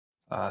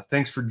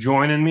Thanks for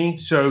joining me.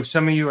 So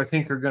some of you, I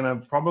think, are going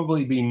to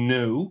probably be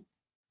new.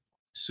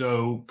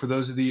 So for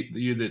those of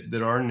you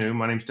that are new,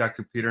 my name is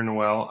Dr. Peter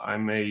Noël.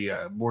 I'm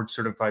a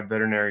board-certified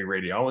veterinary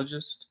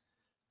radiologist.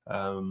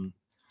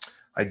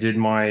 I did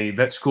my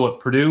vet school at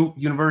Purdue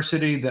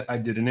University. I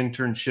did an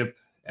internship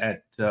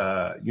at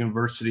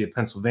University of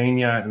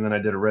Pennsylvania, and then I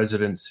did a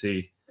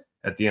residency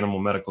at the Animal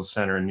Medical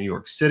Center in New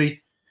York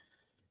City.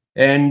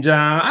 And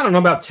I don't know,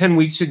 about 10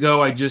 weeks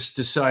ago, I just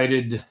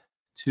decided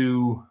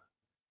to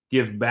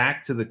give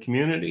back to the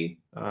community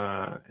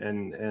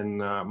and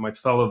my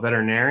fellow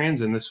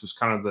veterinarians, and this was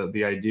kind of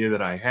the idea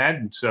that I had.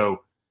 And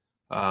so,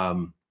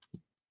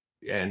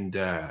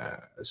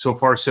 so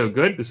far so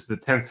good. This is the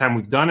 10th time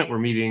we've done it. We're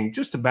meeting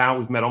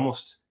we've met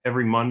almost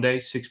every Monday,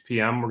 6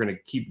 p.m. We're going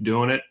to keep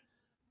doing it.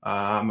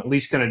 I'm at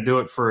least going to do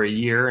it for a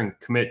year and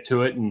commit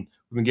to it, and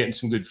we've been getting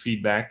some good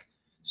feedback.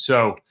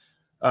 So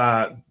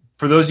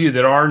for those of you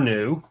that are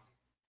new,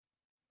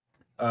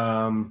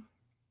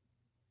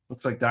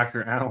 looks like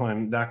Dr.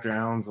 Allen. Dr.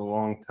 Allen's a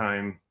long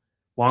time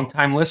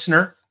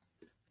listener,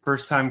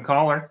 first time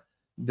caller.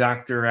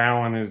 Dr.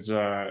 Allen is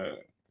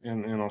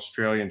in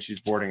Australia, and she's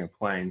boarding a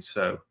plane,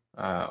 so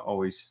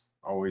always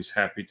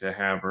happy to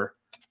have her.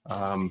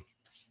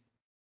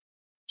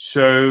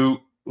 So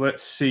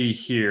let's see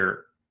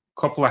here.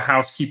 A couple of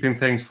housekeeping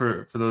things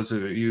for those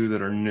of you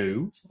that are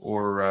new,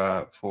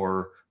 or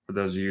for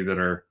those of you that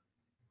are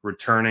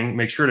returning.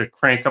 Make sure to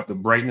crank up the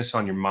brightness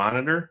on your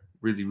monitor,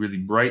 really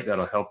bright.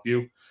 That'll help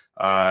you.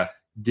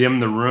 Dim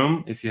the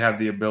room if you have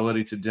the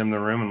ability to dim the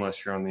room,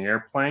 unless you're on the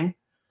airplane.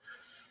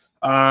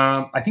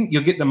 I think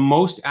you'll get the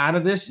most out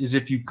of this is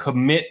if you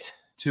commit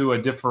to a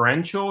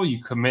differential,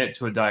 you commit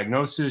to a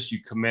diagnosis, you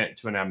commit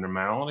to an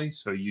abnormality.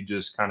 So you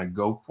just kind of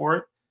go for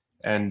it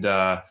and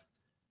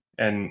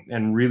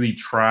really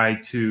try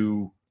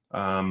to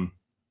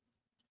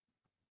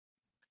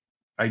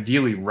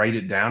ideally write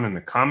it down in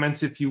the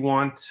comments if you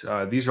want.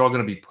 These are all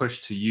going to be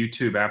pushed to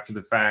YouTube after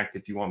the fact.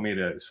 If you want me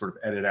to sort of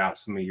edit out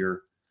some of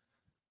your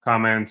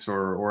comments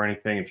or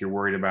anything, if you're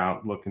worried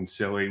about looking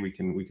silly, we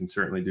can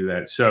certainly do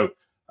that. So,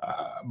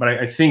 but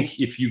I think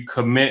if you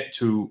commit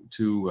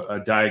to a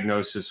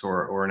diagnosis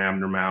or an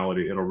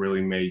abnormality, it'll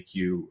really make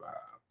you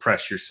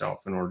press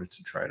yourself in order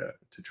to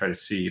try to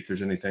see if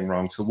there's anything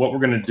wrong. So what we're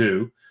going to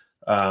do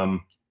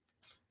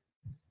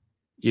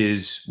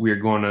is we're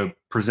going to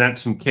present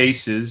some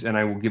cases, and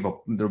I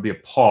will there'll be a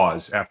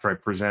pause after I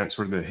present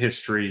sort of the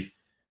history,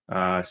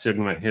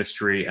 segment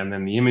history, and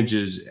then the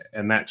images,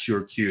 and that's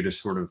your cue to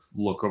sort of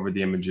look over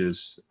the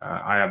images.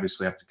 I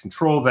obviously have to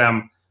control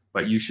them,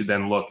 but you should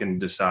then look and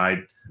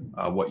decide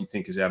what you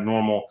think is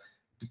abnormal.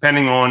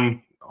 Depending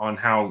on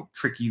how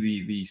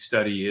tricky the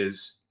study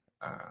is,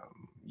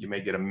 you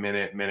may get a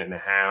minute and a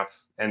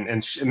half, and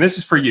this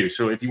is for you.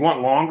 So if you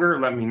want longer,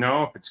 let me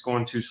know. If it's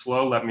going too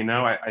slow, let me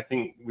know. I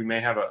think we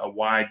may have a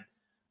wide,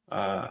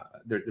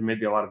 there may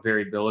be a lot of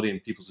variability in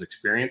people's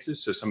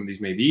experiences. So some of these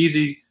may be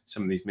easy,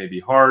 some of these may be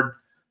hard.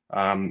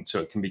 So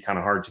it can be kind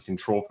of hard to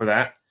control for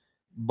that.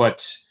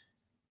 But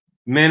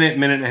minute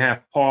and a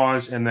half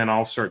pause, and then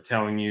I'll start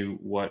telling you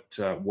what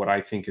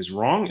I think is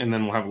wrong, and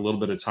then we'll have a little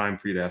bit of time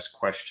for you to ask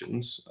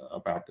questions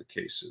about the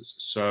cases.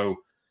 So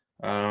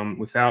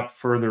without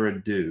further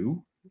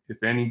ado,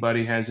 if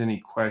anybody has any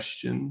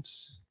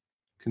questions,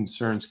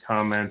 concerns,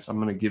 comments, I'm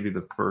going to give you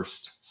the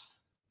first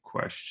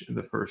question,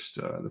 the first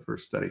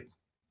study.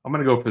 I'm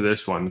going to go for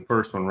this one, the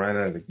first one right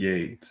out of the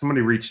gate.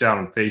 Somebody reached out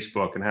on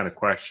Facebook and had a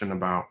question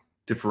about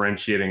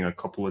differentiating a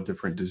couple of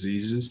different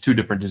diseases, two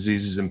different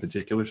diseases in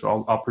particular.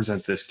 So I'll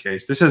present this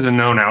case. This is a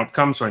known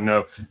outcome, so I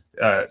know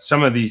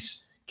some of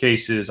these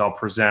cases I'll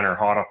present are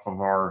hot off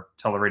of our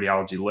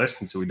teleradiology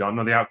list, and so we don't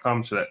know the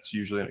outcome. So that's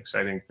usually an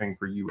exciting thing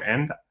for you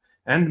and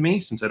me,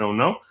 since I don't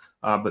know.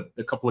 But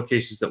a couple of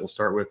cases that we'll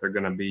start with are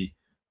going to be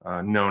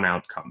known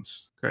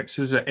outcomes. Okay,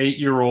 so there's an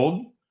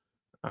 8-year-old,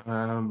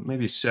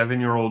 maybe a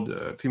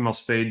 7-year-old female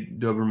spayed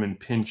Doberman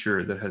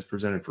pinscher that has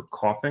presented for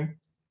coughing.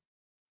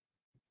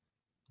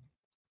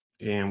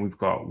 And we've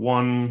got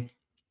 1,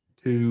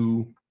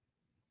 2,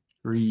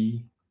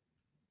 3,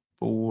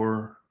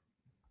 4,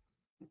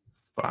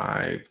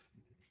 5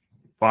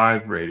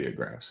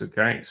 radiographs.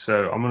 Okay,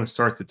 so I'm going to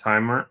start the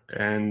timer,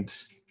 and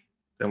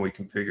then we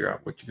can figure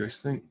out what you guys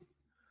think.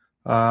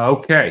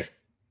 Okay,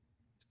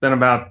 it's been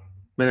about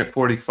minute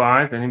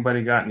 45.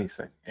 Anybody got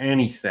anything?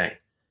 Anything?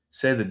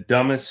 Say the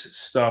dumbest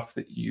stuff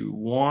that you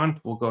want.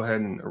 We'll go ahead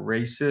and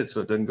erase it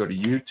so it doesn't go to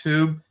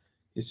YouTube.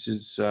 This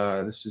is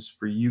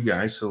for you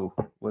guys, so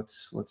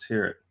let's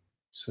hear it.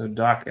 So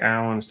Doc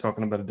Allen is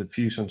talking about a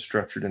diffuse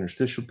unstructured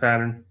interstitial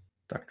pattern.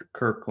 Dr.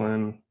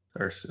 Kirkland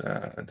is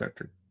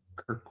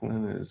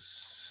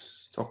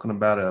talking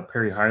about a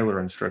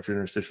perihilar unstructured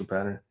interstitial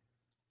pattern.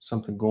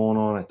 Something going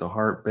on at the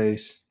heart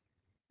base.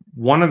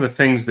 One of the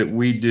things that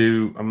we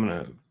do, I'm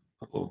going to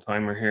put a little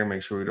timer here,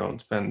 make sure we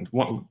don't spend,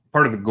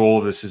 part of the goal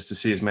of this is to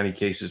see as many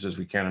cases as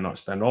we can and not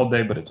spend all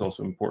day, but it's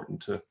also important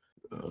to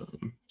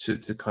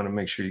kind of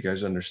make sure you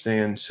guys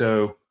understand.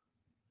 So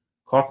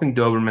coughing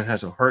Doberman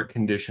has a heart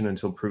condition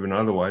until proven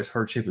otherwise.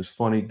 Heart shape is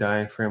funny.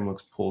 Diaphragm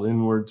looks pulled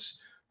inwards.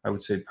 I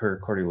would say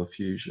pericardial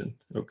effusion.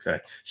 Okay,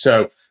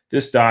 so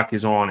this doc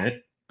is on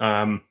it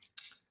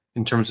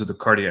in terms of the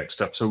cardiac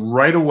stuff. So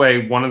right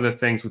away, one of the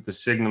things with the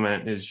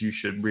signalement is you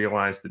should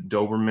realize that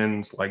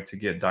Dobermans like to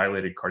get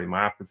dilated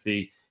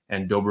cardiomyopathy,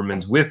 and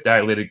Dobermans with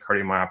dilated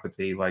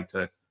cardiomyopathy like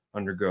to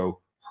undergo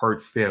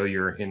heart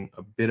failure in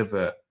a bit of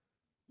a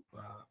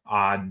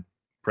odd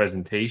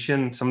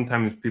presentation.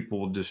 Sometimes people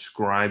will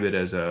describe it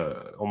as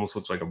almost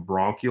looks like a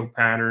bronchial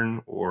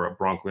pattern or a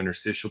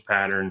bronchointerstitial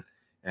pattern.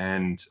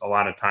 And a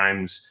lot of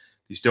times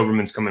these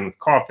Dobermans come in with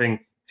coughing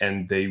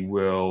and they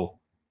will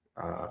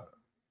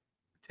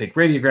take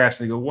radiographs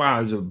and they go, wow,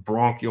 there's a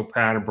bronchial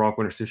pattern,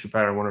 bronchointerstitial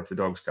pattern. I wonder if the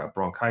dog's got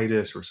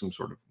bronchitis or some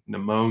sort of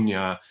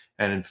pneumonia.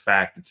 And in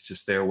fact, it's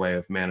just their way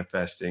of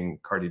manifesting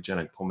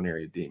cardiogenic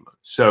pulmonary edema.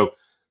 So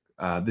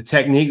the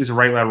technique is a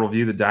right lateral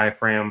view. The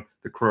diaphragm,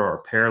 the crow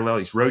are parallel.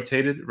 He's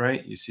rotated,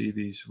 right? You see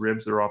these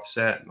ribs are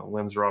offset and the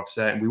limbs are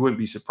offset. And we wouldn't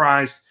be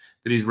surprised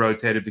that he's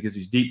rotated because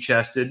he's deep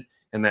chested,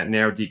 and that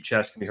narrow deep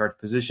chest can be hard to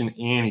position,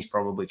 and he's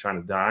probably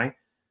trying to die.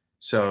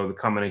 So the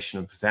combination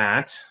of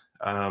that.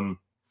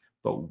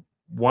 But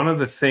one of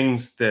the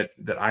things that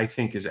I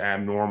think is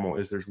abnormal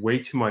is there's way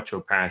too much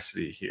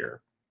opacity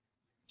here.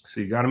 So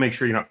you got to make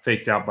sure you're not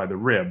faked out by the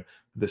rib.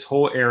 This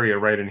whole area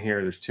right in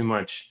here, there's too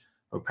much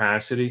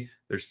opacity.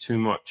 There's too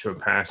much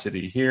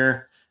opacity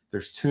here.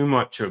 There's too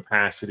much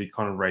opacity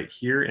kind of right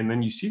here. And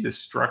then you see this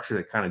structure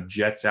that kind of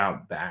jets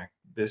out back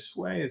this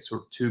way. It's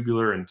sort of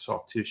tubular and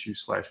soft tissue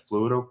 /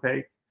 fluid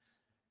opaque.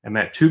 And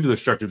that tubular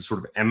structure is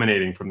sort of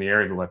emanating from the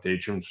area of the left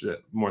atrium,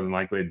 more than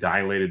likely a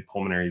dilated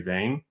pulmonary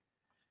vein.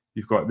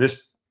 You've got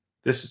this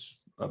is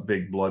a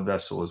big blood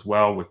vessel as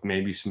well with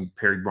maybe some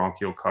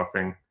peribronchial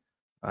cuffing.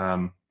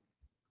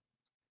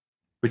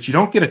 But you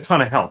don't get a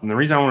ton of help. And the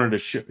reason I wanted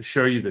to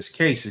show you this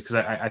case is because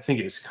I think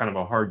it's kind of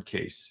a hard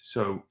case.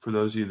 So for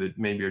those of you that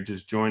maybe are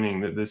just joining,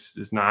 that this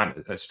is not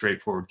a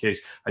straightforward case.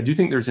 I do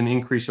think there's an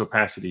increased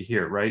opacity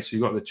here, right? So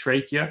you got the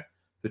trachea,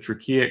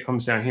 it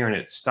comes down here and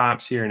it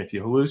stops here. And if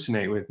you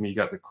hallucinate with me, you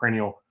got the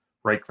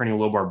right cranial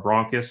lobar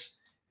bronchus,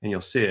 and you'll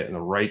see it in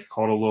the right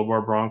caudal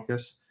lobar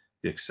bronchus.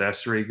 The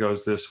accessory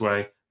goes this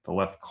way. The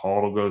left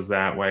caudal goes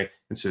that way.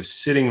 And so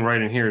sitting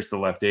right in here is the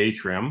left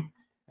atrium.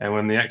 And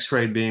when the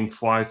X-ray beam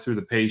flies through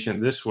the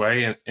patient this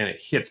way and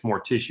it hits more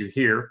tissue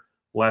here,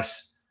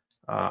 less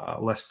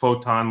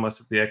photon, less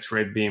of the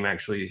X-ray beam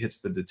actually hits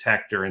the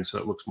detector, and so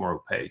it looks more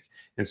opaque.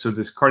 And so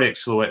this cardiac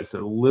silhouette is a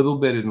little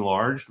bit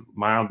enlarged,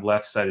 mild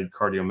left-sided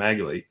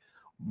cardiomegaly.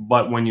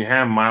 But when you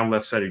have mild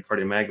left-sided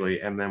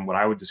cardiomegaly and then what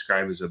I would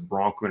describe as a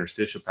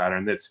bronchointerstitial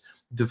pattern that's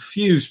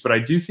diffuse, but I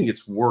do think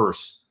it's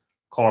worse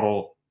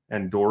caudal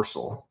and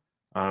dorsal.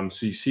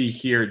 So you see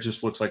here, it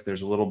just looks like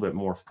there's a little bit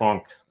more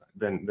funk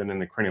than in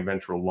the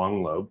cranioventral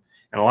lung lobe.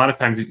 And a lot of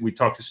times we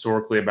talk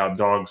historically about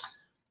dogs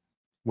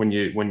when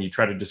you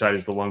try to decide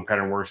is the lung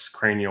pattern worse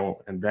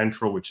cranial and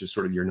ventral, which is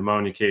sort of your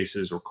pneumonia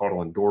cases, or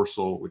caudal and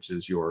dorsal, which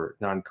is your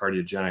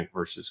non-cardiogenic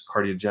versus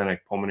cardiogenic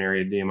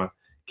pulmonary edema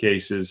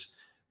cases.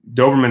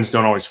 Dobermans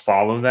don't always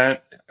follow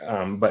that.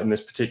 But in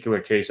this particular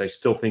case, I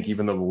still think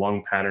even though the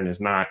lung pattern is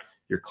not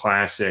your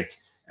classic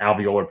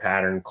alveolar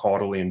pattern,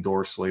 caudally and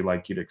dorsally,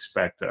 like you'd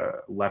expect a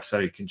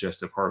left-sided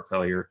congestive heart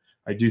failure,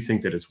 I do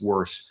think that it's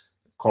worse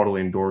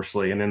caudally and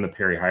dorsally and in the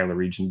perihilar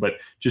region. But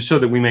just so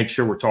that we make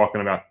sure we're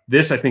talking about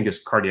this, I think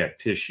is cardiac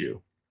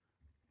tissue.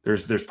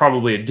 There's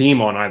probably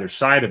edema on either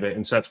side of it,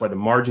 and so that's why the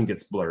margin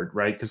gets blurred,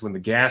 right? Because when the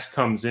gas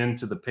comes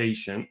into the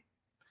patient,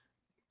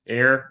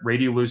 air,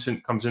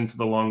 radiolucent, comes into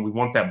the lung, we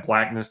want that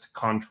blackness to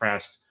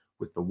contrast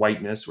with the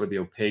whiteness or the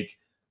opaque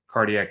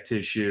cardiac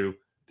tissue,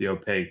 the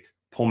opaque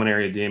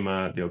pulmonary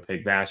edema, the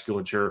opaque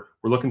vasculature.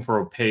 We're looking for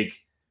opaque.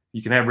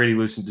 You can have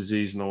radiolucent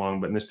disease in the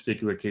lung, but in this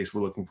particular case,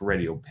 we're looking for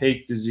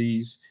radiopaque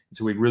disease. And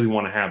so we really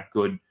want to have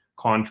good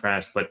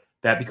contrast, but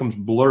that becomes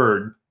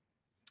blurred.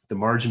 The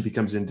margin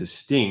becomes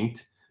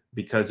indistinct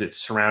because it's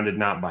surrounded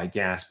not by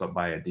gas, but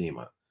by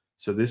edema.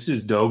 So this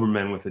is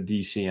Doberman with a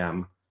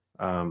DCM,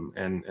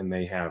 and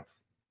they have,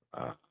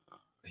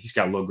 he's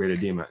got low-grade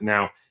edema.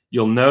 Now,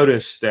 you'll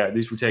notice that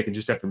these were taken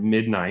just after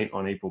midnight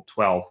on April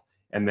 12th,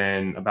 and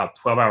then about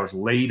 12 hours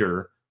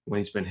later, when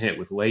he's been hit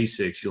with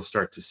Lasix, you'll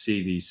start to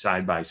see these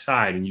side by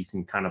side, and you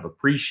can kind of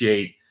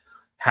appreciate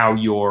how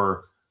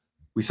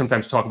we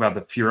sometimes talk about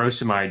the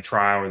furosemide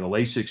trial or the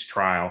Lasix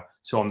trial.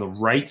 So on the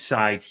right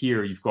side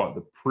here, you've got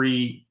the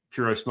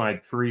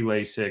pre-furosemide,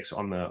 pre-Lasix.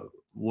 On the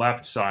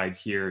left side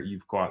here,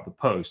 you've got the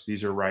post.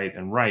 These are right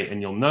and right.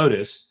 And you'll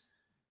notice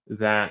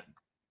that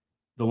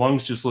the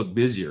lungs just look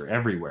busier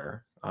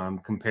everywhere.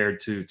 Compared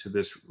to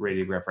this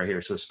radiograph right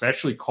here. So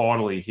especially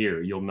caudally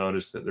here, you'll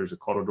notice that there's a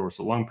caudal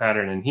dorsal lung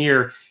pattern, and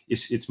here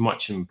it's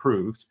much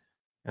improved.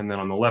 And then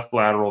on the left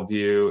lateral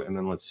view, and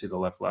then let's see the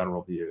left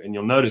lateral view, and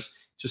you'll notice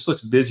it just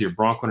looks busier.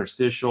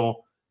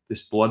 Bronchointerstitial,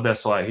 this blood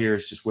vessel out here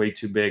is just way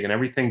too big, and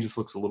everything just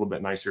looks a little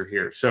bit nicer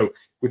here. So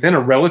within a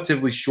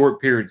relatively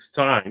short period of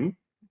time,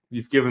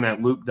 you've given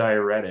that loop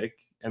diuretic,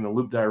 and the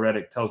loop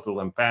diuretic tells the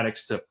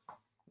lymphatics to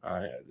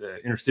the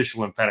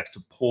interstitial lymphatics to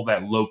pull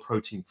that low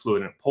protein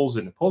fluid, and it pulls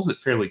it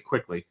fairly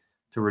quickly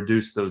to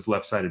reduce those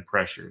left-sided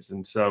pressures.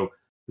 And so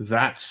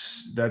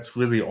that's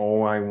really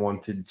all I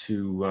wanted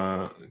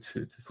to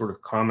sort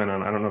of comment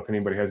on. I don't know if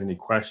anybody has any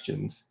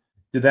questions.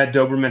 Did that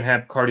Doberman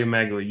have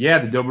cardiomegaly?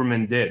 Yeah, the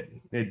Doberman did.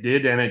 It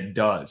did, and it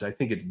does. I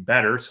think it's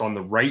better. So on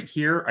the right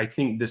here, I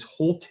think this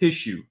whole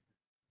tissue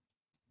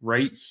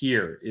right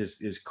here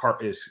is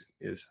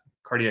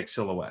cardiac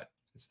silhouette.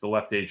 It's the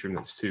left atrium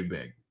that's too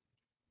big.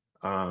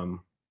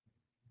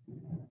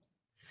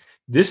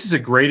 This is a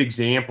great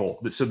example.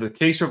 So the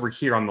case over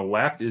here on the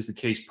left is the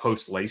case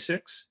post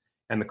Lasix,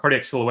 and the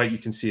cardiac silhouette you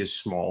can see is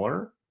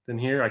smaller than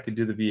here. I could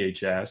do the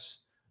VHS,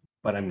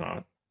 but I'm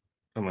not,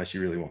 unless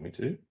you really want me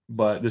to.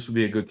 But this would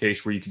be a good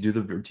case where you could do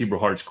the vertebral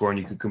heart score and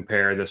you could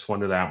compare this one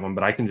to that one.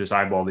 But I can just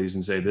eyeball these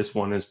and say this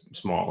one is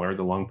smaller,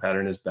 the lung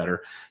pattern is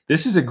better.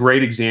 This is a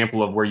great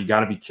example of where you got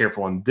to be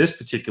careful on this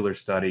particular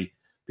study,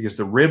 because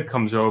the rib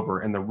comes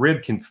over and the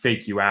rib can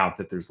fake you out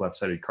that there's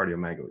left-sided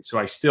cardiomegaly.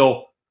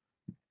 So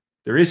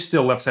there is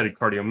still left-sided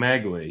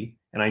cardiomegaly,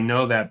 and I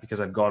know that because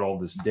I've got all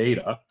this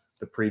data,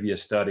 the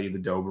previous study, the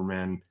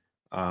Doberman.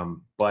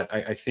 But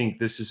I think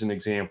this is an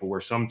example where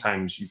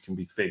sometimes you can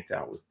be faked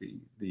out with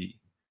the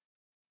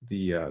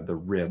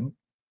rib.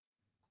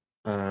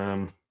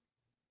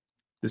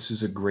 This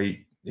is a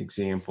great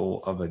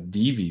example of a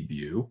DV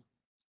view.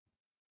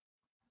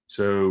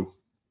 So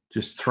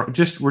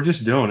we're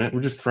just doing it.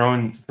 We're just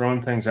throwing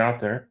things out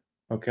there.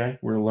 Okay,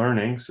 we're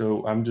learning.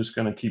 So I'm just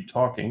going to keep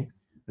talking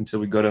until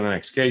we go to the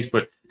next case.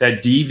 But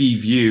that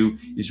DV view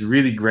is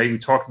really great. We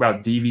talk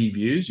about DV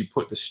views. You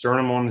put the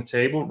sternum on the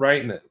table,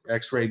 right? And the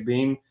X-ray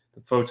beam,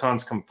 the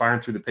photons come firing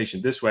through the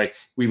patient this way.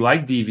 We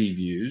like DV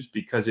views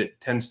because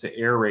it tends to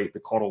aerate the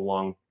caudal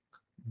lung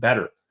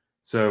better.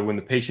 So when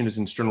the patient is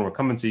in sternal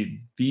recumbency,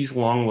 these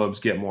lung lobes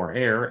get more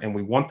air, and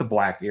we want the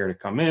black air to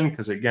come in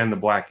because, again, the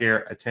black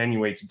air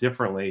attenuates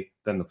differently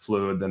than the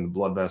fluid, than the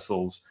blood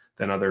vessels,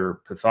 than other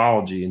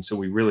pathology. And so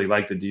we really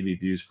like the DV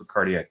views for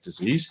cardiac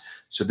disease.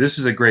 So this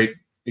is a great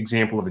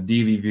example of a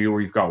DV view where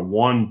you've got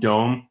one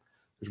dome.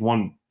 There's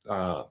one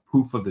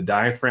poof of the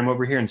diaphragm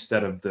over here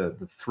instead of the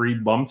 3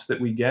 bumps that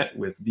we get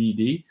with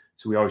VD.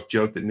 So we always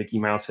joke that Mickey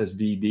Mouse has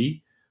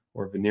VD,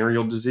 or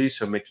venereal disease.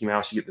 So Mickey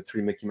Mouse, you get the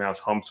 3 Mickey Mouse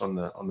humps on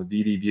the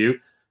VD view.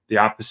 The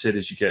opposite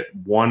is you get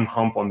 1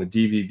 hump on the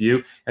DV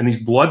view. And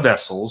these blood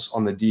vessels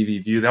on the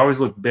DV view, they always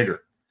look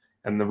bigger.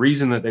 And the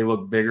reason that they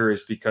look bigger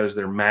is because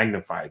they're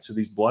magnified. So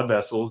these blood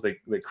vessels, they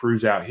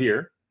cruise out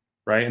here,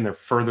 right? And they're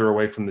further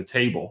away from the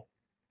table.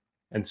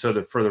 And so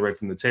they're further away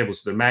from the table,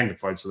 so they're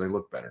magnified, so they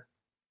look better.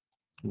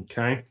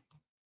 Okay.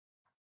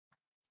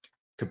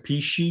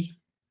 Capisci?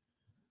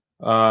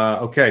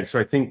 Okay, so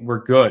I think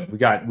we're good. We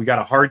got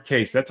a hard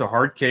case. That's a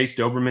hard case,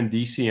 Doberman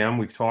DCM.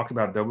 We've talked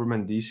about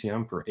Doberman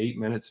DCM for 8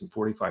 minutes and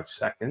 45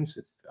 seconds.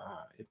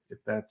 If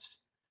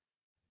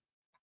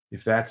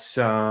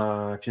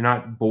you're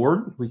not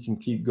bored, we can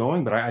keep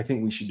going. But I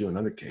think we should do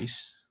another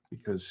case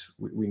because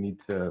we need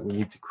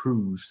to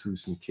cruise through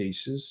some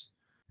cases.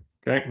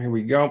 Okay, here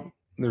we go.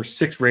 There's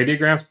 6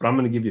 radiographs, but I'm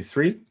going to give you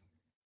 3.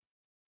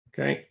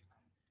 Okay,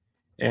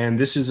 and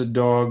this is a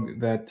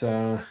dog that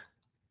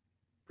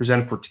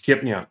presented for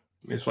tachypnea.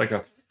 It's like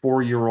a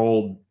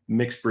 4-year-old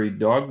mixed breed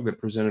dog that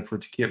presented for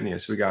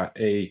tachypnea. So we got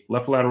a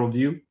left lateral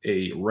view,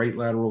 a right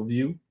lateral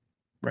view,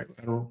 right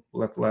lateral,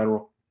 left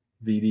lateral,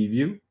 VD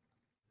view.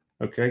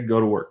 Okay,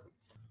 go to work.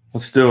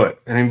 Let's do it.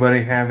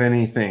 Anybody have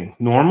anything?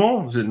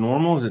 Normal? Is it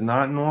normal? Is it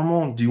not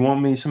normal? Do you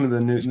want me, some of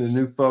the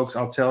new folks?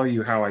 I'll tell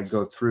you how I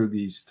go through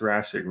these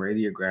thoracic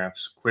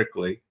radiographs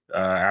quickly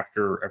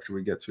after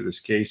we get through this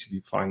case, if you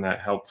find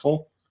that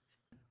helpful.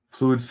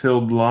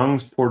 Fluid-filled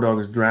lungs, poor dog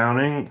is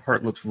drowning.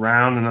 Heart looks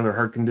round, another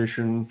heart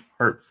condition,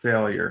 heart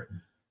failure.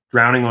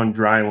 Drowning on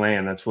dry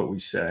land, that's what we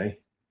say.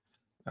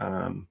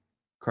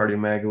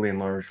 Cardiomegaly,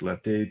 enlarged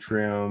left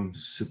atrium,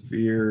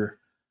 severe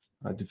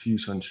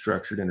diffuse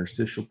unstructured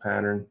interstitial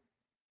pattern.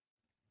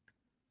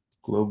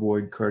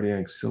 Globoid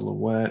cardiac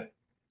silhouette.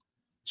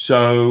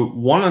 So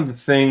one of the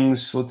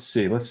things, let's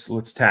see, let's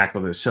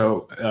tackle this.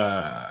 So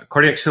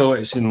cardiac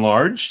silhouette is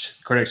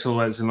enlarged. Cardiac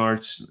silhouette is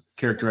enlarged,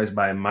 characterized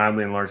by a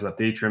mildly enlarged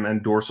left atrium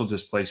and dorsal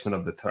displacement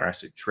of the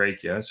thoracic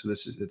trachea. So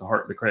this is the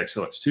cardiac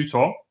silhouette's too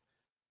tall.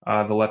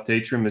 The left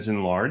atrium is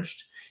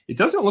enlarged. It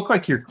doesn't look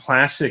like your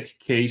classic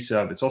case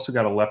of, it's also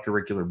got a left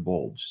auricular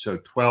bulge. So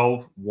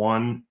 12,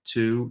 1,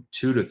 2,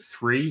 2 to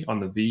 3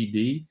 on the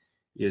VD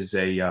is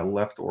a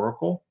left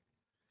auricle.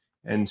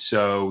 And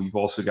so you've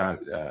also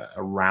got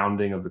a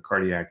rounding of the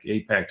cardiac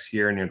apex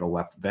here near the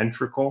left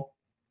ventricle.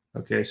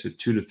 Okay, so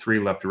 2 to 3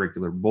 left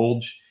auricular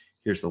bulge.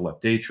 Here's the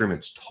left atrium.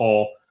 It's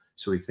tall.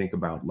 So we think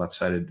about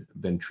left-sided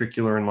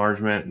ventricular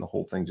enlargement, and the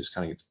whole thing just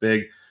kind of gets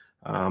big.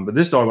 But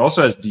this dog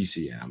also has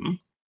DCM.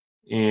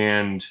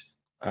 And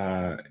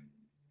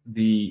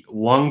the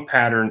lung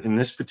pattern in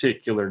this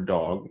particular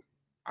dog,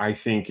 I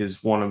think,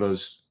 is one of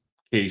those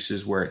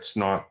cases where it's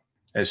not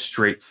as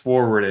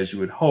straightforward as you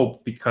would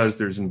hope because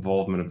there's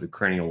involvement of the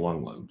cranial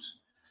lung lobes.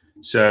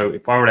 So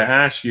if I were to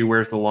ask you,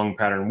 where's the lung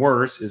pattern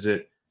worse? Is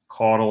it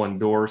caudal and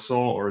dorsal,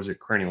 or is it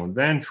cranial and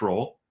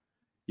ventral?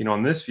 you know,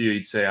 on this view,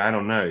 you'd say, I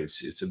don't know,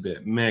 it's a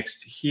bit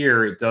mixed.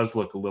 Here, it does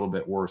look a little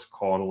bit worse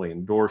caudally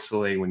and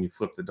dorsally. When you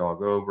flip the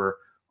dog over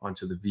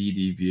onto the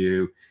VD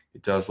view,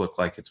 it does look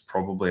like it's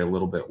probably a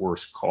little bit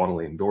worse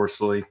caudally and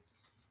dorsally.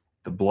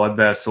 The blood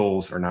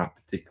vessels are not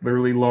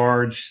particularly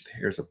large.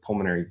 Here's a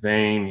pulmonary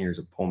vein. Here's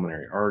a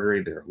pulmonary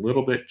artery. They're a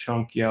little bit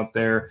chunky out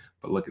there,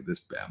 but look at this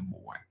bad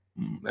boy.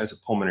 That's a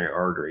pulmonary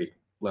artery.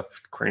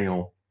 Left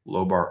cranial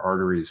lobar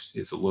artery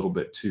is a little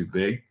bit too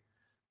big.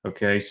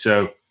 Okay,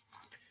 so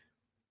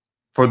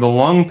for the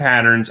lung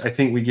patterns, I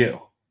think we get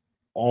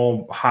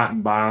all hot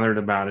and bothered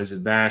about, is it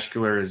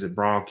vascular, is it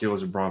bronchial,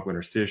 is it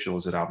bronchointerstitial,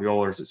 is it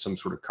alveolar, is it some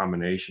sort of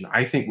combination?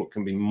 I think what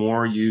can be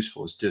more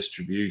useful is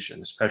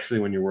distribution, especially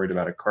when you're worried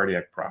about a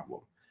cardiac problem.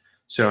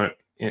 So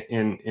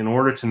in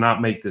order to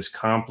not make this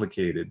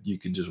complicated, you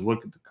could just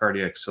look at the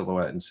cardiac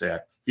silhouette and say, I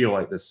feel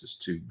like this is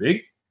too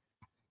big.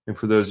 And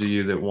for those of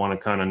you that want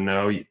to kind of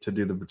know to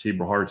do the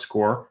vertebral heart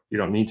score, you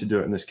don't need to do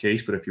it in this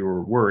case, but if you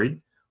were worried,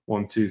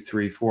 1, 2,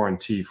 3, 4 on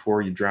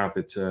T4, you drop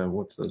it to,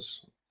 what's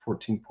those,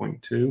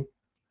 14.2?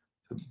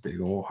 It's a big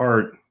old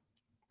heart.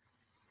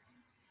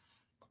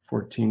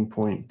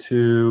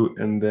 14.2,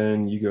 and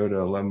then you go to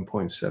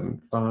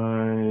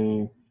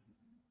 11.75.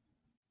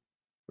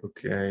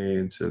 Okay,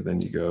 and so then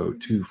you go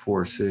 2,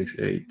 4, 6,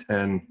 8,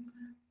 10,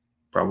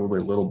 probably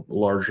a little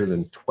larger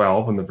than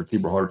 12 on the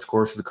vertebral heart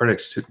score. So the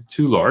cardiac's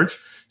too large.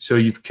 So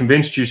you've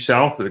convinced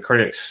yourself that the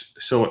cardiac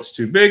silhouette's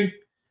too big,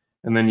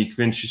 and then you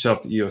convince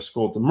yourself that you have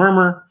skeletal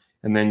murmur,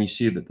 and then you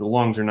see that the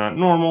lungs are not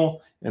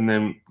normal, and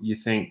then you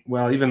think,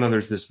 well, even though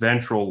there's this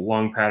ventral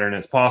lung pattern,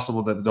 it's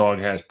possible that the dog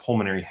has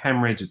pulmonary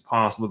hemorrhage, it's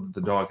possible that the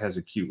dog has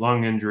acute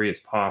lung injury, it's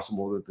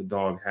possible that the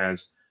dog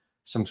has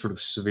some sort of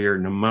severe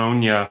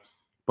pneumonia,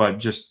 but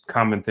just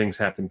common things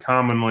happen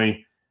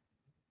commonly.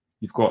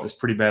 You've got this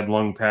pretty bad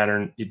lung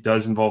pattern. It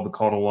does involve the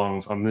caudal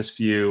lungs. On this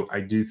view, I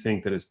do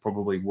think that it's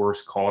probably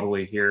worse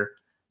caudally here.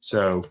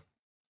 So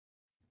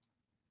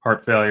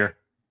heart failure.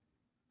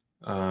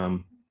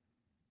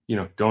 You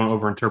know, don't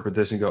overinterpret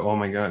this and go, oh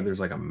my God, there's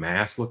like a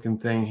mass looking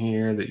thing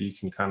here that you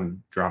can kind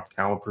of drop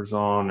calipers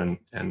on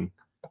and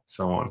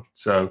so on.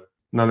 So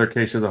another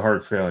case of the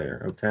heart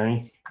failure,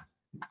 okay?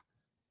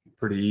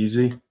 Pretty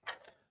easy.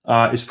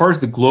 As far as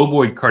the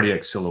globoid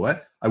cardiac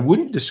silhouette, I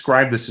wouldn't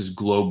describe this as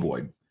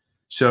globoid.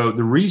 So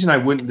the reason I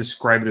wouldn't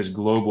describe it as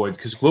globoid,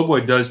 because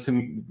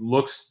globoid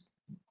looks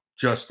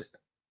just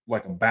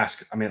like a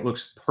basket. I mean, it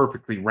looks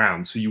perfectly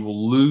round. So you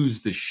will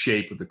lose the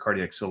shape of the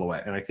cardiac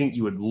silhouette. And I think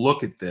you would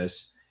look at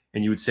this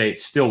and you would say it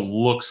still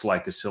looks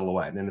like a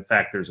silhouette. And in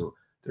fact,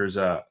 there's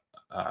a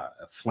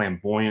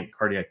flamboyant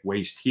cardiac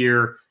waist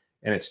here,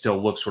 and it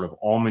still looks sort of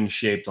almond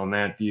shaped on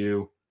that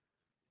view.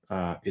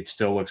 It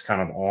still looks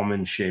kind of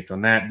almond shaped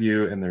on that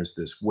view. And there's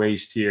this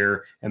waist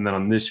here. And then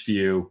on this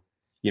view,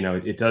 you know,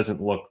 it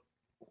doesn't look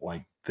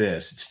like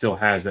this. It still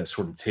has that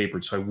sort of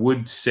tapered. So I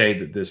would say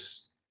that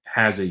this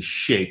has a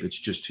shape. It's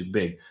just too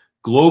big.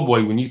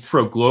 Globoid, when you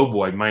throw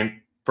globoid, my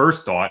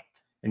first thought,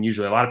 and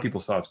usually a lot of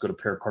people's thoughts go to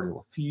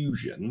pericardial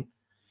effusion.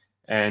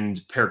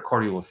 And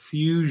pericardial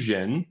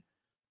effusion,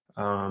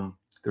 there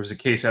was a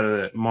case out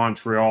of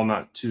Montreal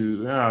it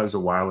was a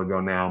while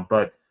ago now,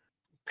 but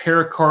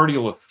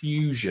pericardial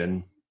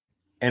effusion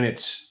and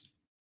its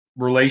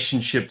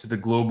relationship to the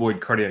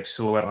globoid cardiac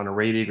silhouette on a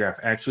radiograph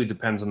actually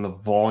depends on the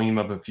volume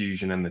of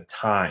effusion and the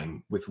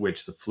time with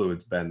which the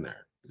fluid's been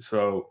there.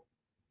 So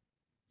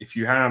if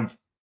you have,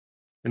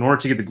 in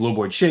order to get the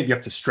globoid shape, you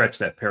have to stretch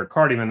that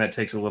pericardium, and that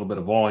takes a little bit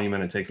of volume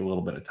and it takes a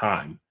little bit of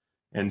time.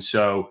 And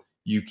so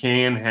you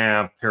can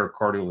have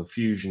pericardial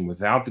effusion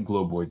without the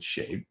globoid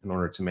shape in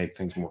order to make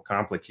things more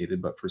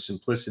complicated. But for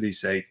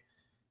simplicity's sake,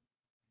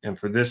 and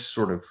for this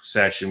sort of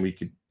session, we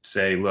could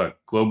say, look,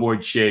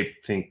 globoid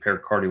shape, think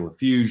pericardial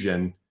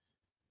effusion.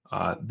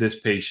 This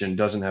patient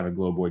doesn't have a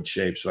globoid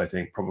shape, so I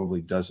think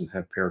probably doesn't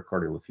have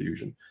pericardial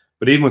effusion.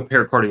 But even with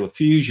pericardial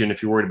effusion,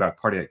 if you're worried about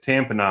cardiac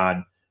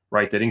tamponade,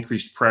 right, that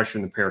increased pressure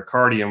in the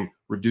pericardium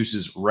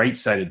reduces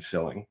right-sided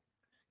filling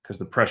because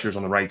the pressures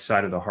on the right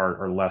side of the heart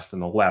are less than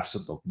the left. So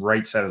the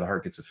right side of the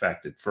heart gets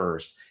affected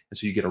first. And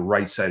so you get a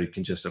right-sided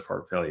congestive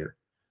heart failure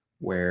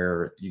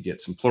where you get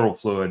some pleural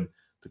fluid,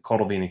 the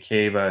caudal vena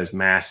cava is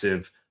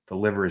massive, the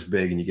liver is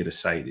big, and you get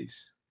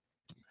ascites.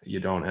 You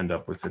don't end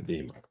up with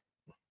edema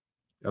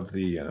of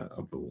the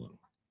lung.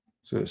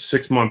 So a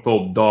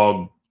 6-month-old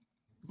dog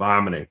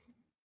vomiting.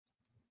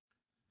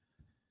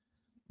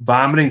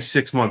 Vomiting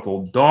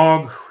 6-month-old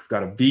dog. We've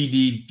got a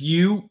VD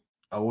view,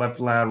 a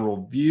left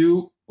lateral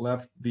view,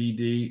 left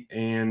VD,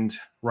 and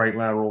right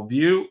lateral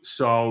view.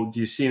 So do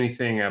you see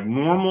anything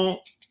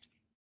abnormal?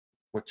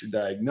 What's your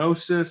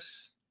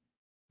diagnosis?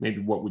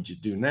 Maybe what would you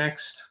do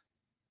next?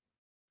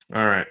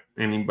 All right.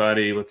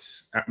 Anybody?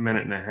 Let's a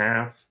minute and a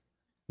half.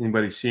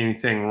 Anybody see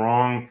anything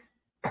wrong?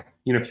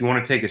 You know, if you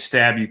want to take a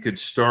stab, you could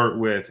start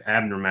with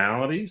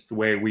abnormalities. The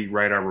way we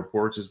write our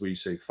reports is we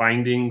say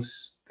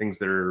findings, things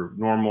that are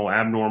normal,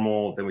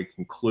 abnormal. Then we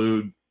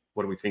conclude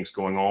what do we think is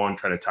going on,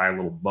 try to tie a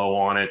little bow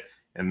on it,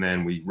 and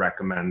then we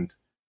recommend.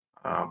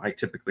 I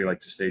typically like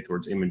to stay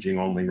towards imaging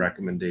only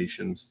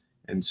recommendations.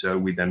 And so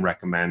we then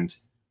recommend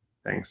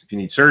things. If you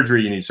need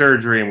surgery, you need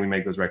surgery, and we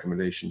make those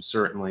recommendations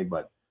certainly,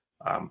 but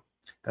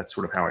that's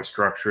sort of how I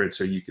structure it.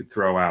 So you could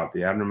throw out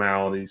the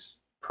abnormalities,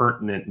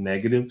 pertinent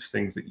negatives,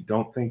 things that you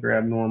don't think are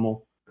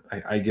abnormal.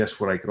 I guess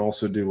what I could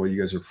also do while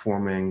you guys are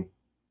forming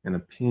an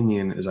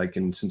opinion is I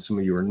can, since some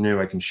of you are new,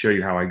 I can show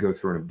you how I go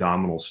through an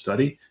abdominal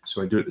study.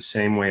 So I do it the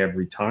same way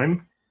every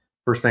time.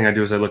 First thing I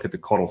do is I look at the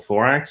caudal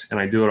thorax, and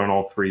I do it on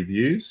all 3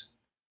 views.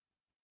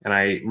 And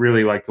I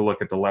really like to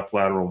look at the left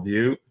lateral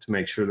view to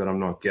make sure that I'm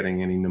not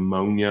getting any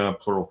pneumonia,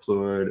 pleural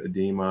fluid,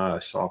 edema,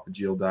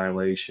 esophageal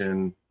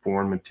dilation,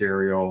 foreign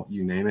material,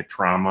 you name it,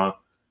 trauma.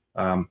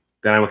 Then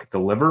I look at the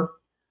liver.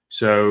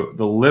 So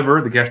the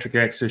liver, the gastric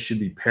axis should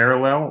be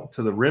parallel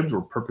to the ribs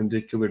or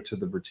perpendicular to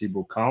the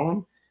vertebral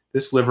column.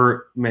 This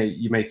liver,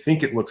 you may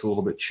think it looks a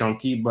little bit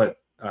chunky,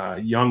 but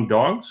young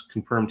dogs,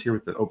 confirmed here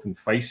with the open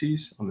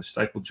physes on the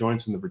stifle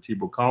joints in the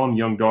vertebral column,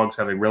 young dogs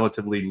have a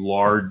relatively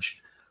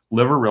large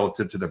liver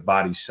relative to their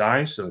body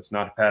size, so it's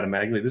not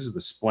hepatomegaly. This is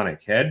the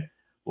splenic head.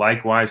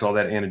 Likewise, all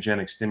that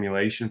antigenic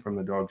stimulation from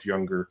the dog's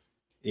younger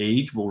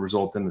age will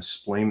result in the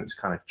spleen that's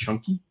kind of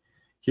chunky.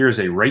 Here's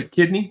a right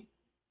kidney.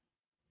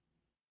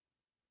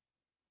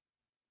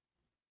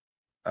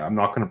 I'm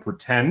not going to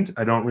pretend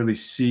I don't really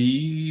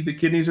see the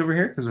kidneys over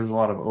here because there's a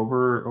lot of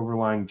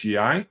overlying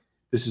GI.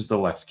 This is the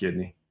left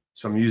kidney.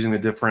 So I'm using the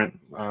different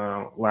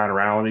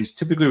lateralities.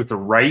 Typically with the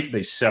right,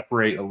 they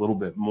separate a little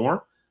bit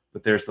more,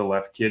 but there's the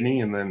left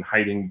kidney, and then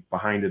hiding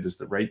behind it is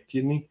the right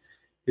kidney.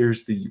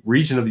 Here's the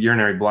region of the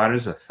urinary bladder,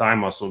 is a thigh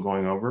muscle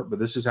going over, but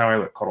this is how I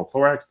look: caudal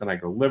thorax, then I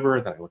go liver,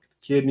 then I look at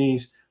the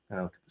kidneys, then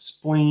I look at the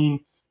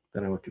spleen,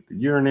 then I look at the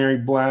urinary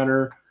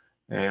bladder,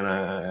 and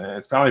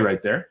it's probably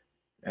right there.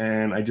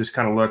 And I just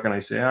kind of look and I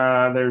say,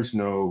 there's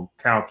no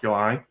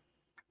calculi.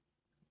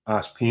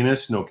 Os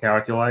penis, no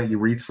calculi.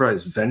 Urethra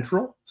is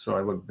ventral, so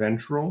I look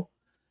ventral.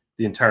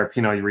 The entire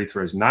penile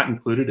urethra is not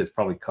included. It's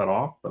probably cut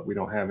off, but we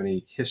don't have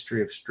any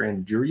history of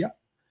stranduria.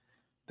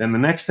 Then the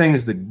next thing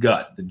is the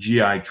gut, the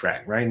GI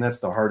tract, right? And that's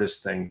the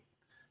hardest thing.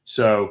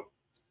 So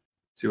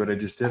see what I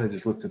just did? I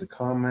just looked at the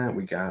comment.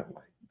 We got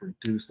like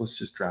reduced. Let's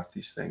just drop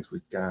these things.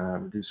 We've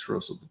got reduced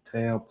serosal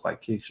detail,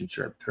 plication,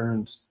 sharp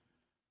turns.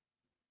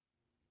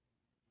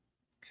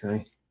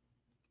 Okay.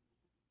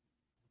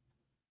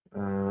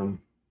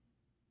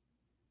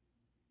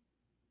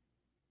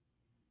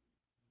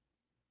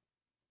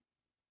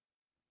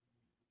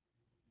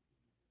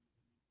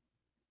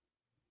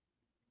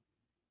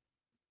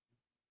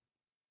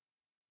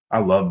 I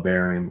love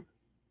barium.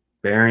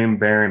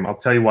 Barium. I'll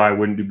tell you why I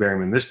wouldn't do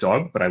barium in this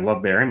dog, but I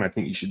love barium. I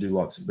think you should do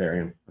lots of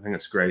barium. I think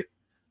it's great.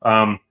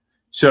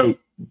 So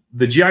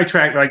the GI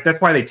tract, like that's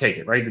why they take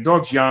it, right? The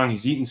dog's young,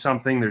 he's eating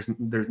something,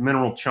 there's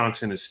mineral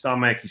chunks in his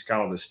stomach, he's got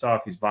all this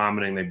stuff, he's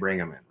vomiting, they bring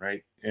him in,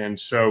 right? And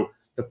so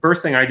the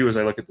first thing I do is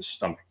I look at the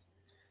stomach.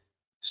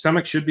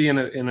 Stomach should be in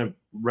a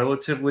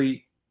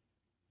relatively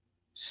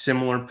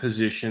similar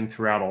position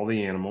throughout all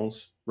the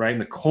animals, right?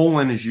 And the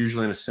colon is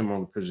usually in a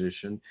similar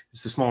position.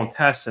 It's the small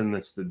intestine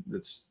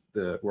that's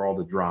where all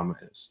the drama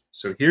is.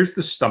 So here's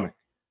the stomach.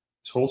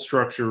 This whole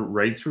structure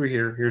right through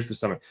here. Here's the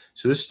stomach.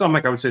 So this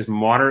stomach, I would say, is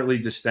moderately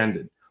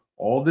distended.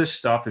 All this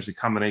stuff is a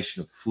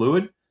combination of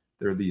fluid.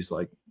 There are these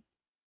like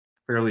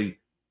fairly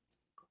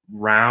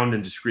round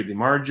and discretely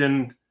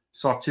margined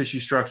soft tissue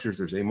structures.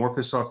 There's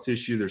amorphous soft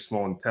tissue. There's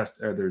small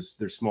intestine. There's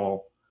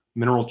small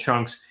mineral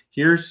chunks.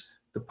 Here's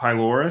the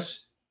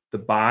pylorus, the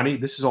body.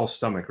 This is all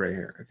stomach right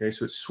here. Okay,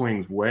 so it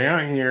swings way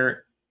out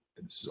here.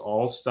 This is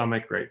all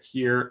stomach right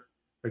here.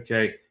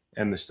 Okay.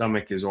 And the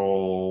stomach is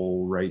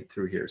all right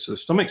through here. So the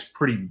stomach's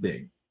pretty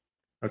big,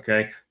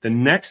 okay? The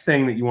next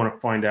thing that you want to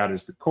find out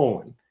is the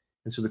colon.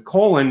 And so the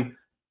colon,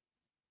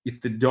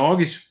 if the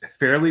dog is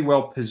fairly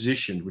well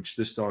positioned, which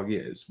this dog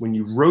is, when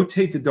you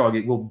rotate the dog,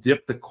 it will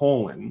dip the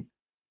colon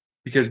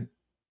because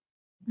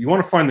you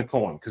want to find the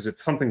colon, because if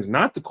something's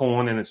not the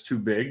colon and it's too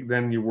big,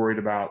 then you're worried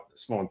about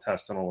small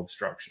intestinal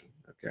obstruction,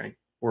 okay?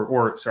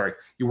 Or sorry,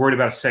 you're worried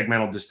about a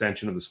segmental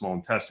distension of the small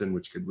intestine,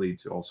 which could lead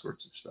to all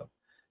sorts of stuff.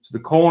 So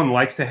the colon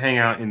likes to hang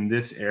out in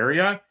this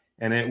area,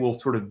 and it will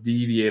sort of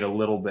deviate a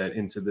little bit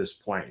into this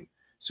plane.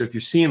 So if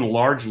you're seeing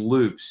large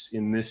loops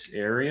in this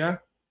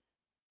area,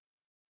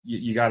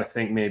 you got to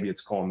think maybe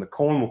it's colon. The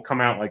colon will come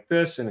out like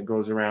this, and it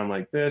goes around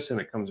like this, and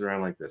it comes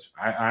around like this.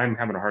 I'm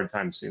having a hard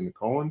time seeing the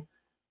colon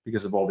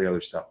because of all the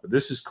other stuff. But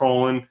this is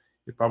colon.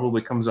 It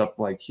probably comes up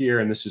like here,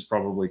 and this is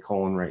probably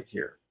colon right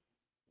here.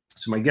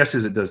 So my guess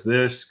is it does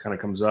this, kind of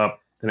comes up,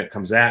 then it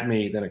comes at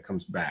me, then it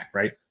comes back,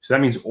 right? So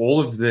that means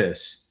all of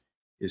this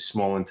is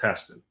small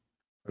intestine,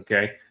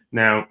 okay?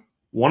 Now,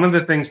 one of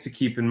the things to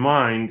keep in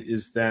mind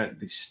is that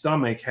the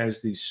stomach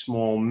has these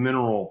small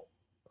mineral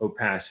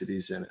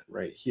opacities in it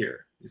right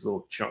here, these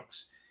little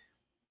chunks.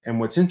 And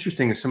what's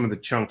interesting is some of the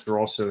chunks are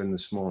also in the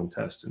small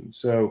intestine.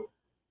 So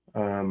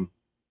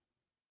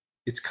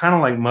it's kind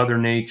of like Mother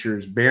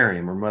Nature's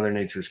barium or Mother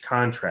Nature's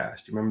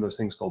contrast. You remember those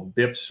things called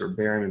BIPs or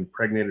barium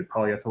impregnated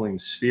polyethylene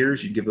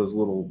spheres? You give those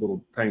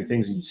little tiny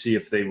things and you see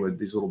if they would,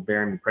 these little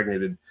barium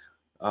impregnated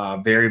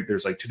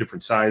There's like 2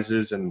 different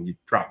sizes, and you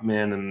drop them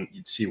in and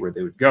you'd see where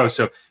they would go.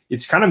 So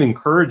it's kind of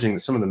encouraging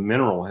that some of the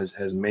mineral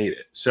has made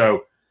it.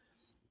 So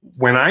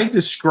when I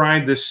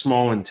describe this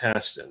small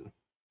intestine,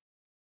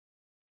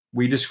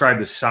 we describe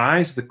the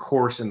size, the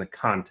course, and the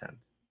content.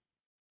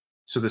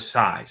 So the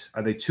size,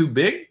 are they too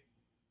big?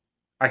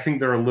 I think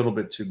they're a little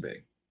bit too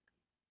big.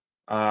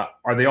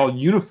 Are they all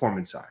uniform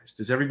in size?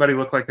 Does everybody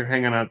look like they're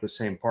hanging out at the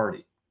same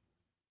party?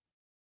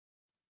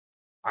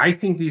 I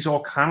think these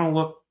all kind of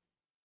look,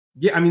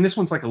 yeah, I mean, this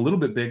one's like a little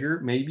bit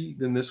bigger maybe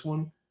than this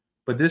one,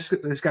 but this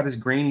got this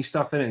grainy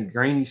stuff in it,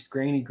 grainy.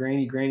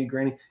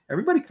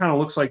 Everybody kind of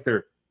looks like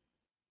they're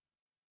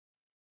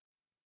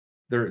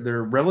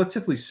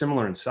relatively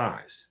similar in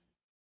size.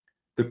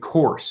 The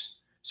course.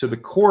 So the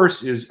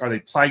course is, are they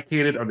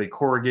plicated, are they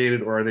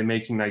corrugated, or are they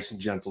making nice and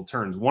gentle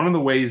turns? One of the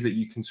ways that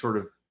you can sort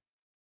of,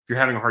 if you're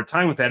having a hard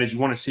time with that, is you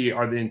want to see,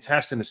 are the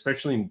intestine,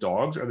 especially in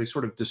dogs, are they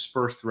sort of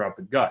dispersed throughout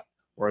the gut,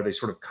 or are they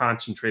sort of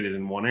concentrated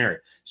in one area?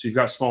 So you've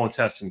got small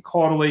intestine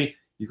caudally,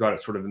 you've got it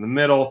sort of in the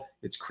middle,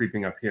 it's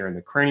creeping up here in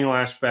the cranial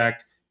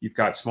aspect, you've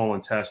got small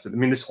intestine. I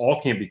mean, this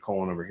all can't be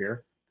colon over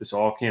here. This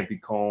all can't be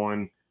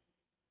colon.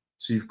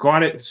 So you've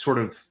got it sort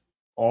of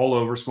all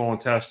over small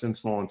intestine.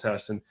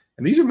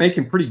 And these are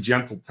making pretty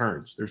gentle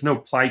turns. There's no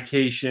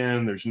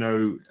plication. There's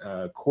no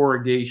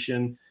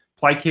corrugation.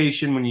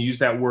 Plication, when you use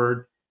that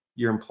word,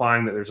 you're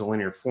implying that there's a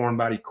linear foreign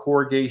body.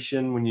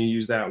 Corrugation, when you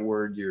use that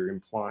word, you're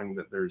implying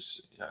that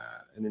there's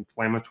an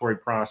inflammatory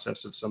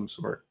process of some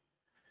sort.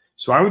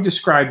 So I would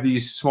describe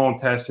these small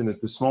intestine as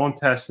the small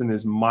intestine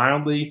is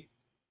mildly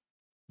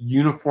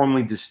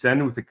uniformly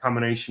distended with a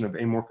combination of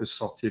amorphous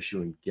soft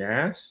tissue and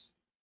gas.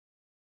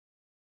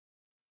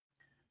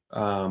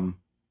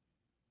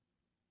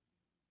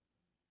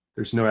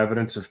 There's no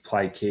evidence of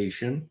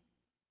plication.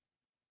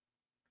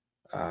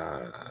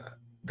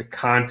 The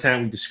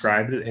content, we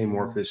described it,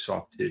 amorphous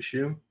soft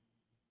tissue.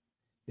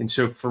 And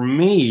so for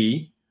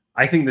me,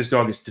 I think this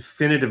dog is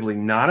definitively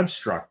not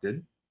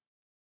obstructed.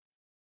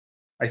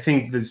 I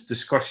think these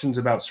discussions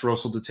about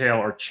serosal detail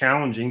are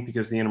challenging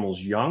because the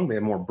animal's young. They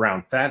have more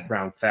brown fat.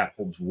 Brown fat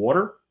holds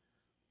water.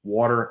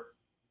 Water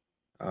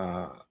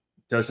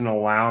doesn't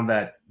allow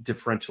that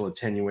differential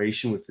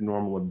attenuation with the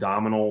normal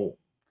abdominal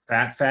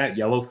fat,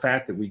 yellow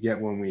fat that we get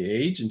when we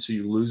age. And so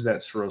you lose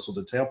that serosal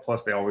detail.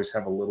 Plus, they always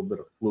have a little bit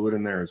of fluid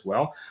in there as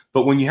well.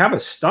 But when you have a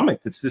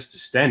stomach that's this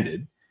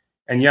distended,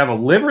 and you have a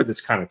liver that's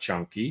kind of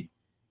chunky,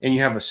 and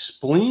you have a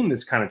spleen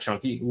that's kind of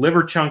chunky,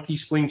 liver chunky,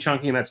 spleen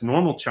chunky, and that's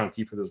normal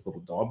chunky for this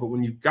little dog. But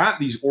when you've got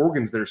these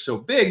organs that are so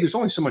big, there's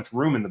only so much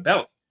room in the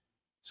belly.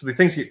 So the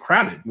things get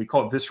crowded. We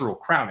call it visceral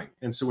crowding.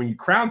 And so when you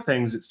crowd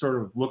things, it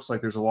sort of looks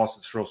like there's a loss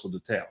of serosal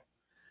detail.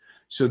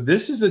 So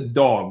this is a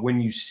dog, when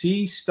you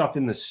see stuff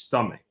in the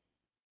stomach,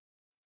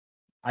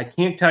 I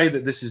can't tell you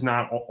that this is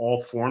not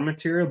all foreign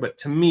material, but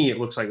to me, it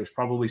looks like there's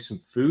probably some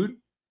food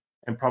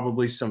and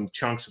probably some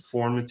chunks of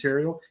foreign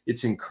material.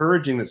 It's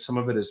encouraging that some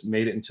of it has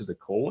made it into the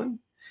colon.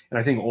 And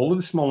I think all of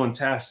the small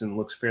intestine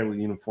looks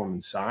fairly uniform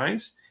in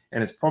size.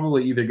 And it's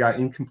probably either got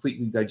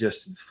incompletely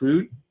digested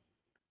food,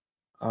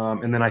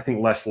 and then I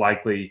think less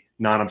likely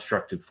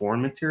non-obstructed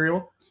foreign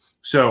material.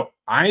 So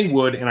I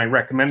would, and I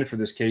recommended for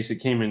this case, it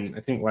came in,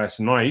 I think,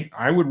 last night,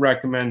 I would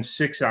recommend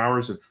 6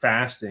 hours of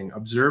fasting,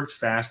 observed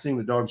fasting.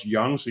 The dog's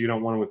young, so you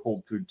don't want to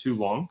withhold food too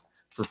long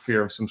for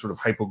fear of some sort of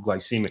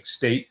hypoglycemic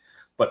state.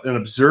 But an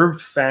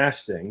observed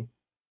fasting,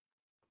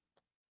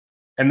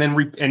 and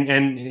then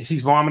and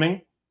he's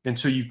vomiting, and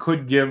so you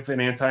could give an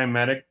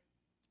antiemetic,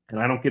 and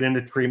I don't get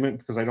into treatment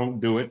because I don't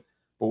do it.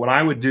 But what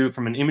I would do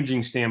from an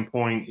imaging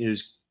standpoint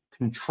is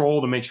control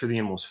to make sure the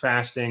animal's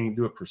fasting,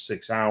 do it for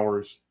 6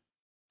 hours,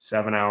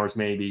 7 hours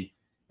maybe,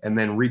 and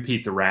then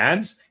repeat the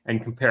rads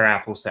and compare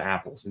apples to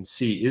apples and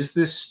see, is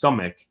this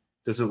stomach,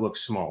 does it look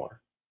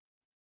smaller?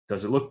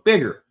 Does it look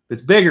bigger? If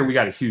it's bigger, we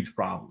got a huge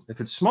problem.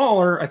 If it's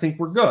smaller, I think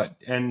we're good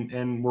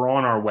and we're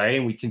on our way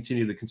and we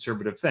continue the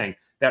conservative thing.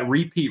 That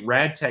repeat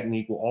rad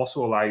technique will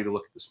also allow you to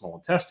look at the small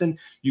intestine.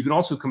 You can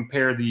also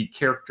compare the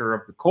character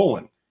of the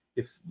colon.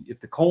 If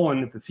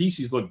the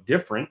feces look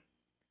different,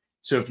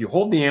 so if you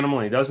hold the animal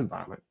and he doesn't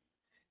vomit,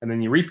 and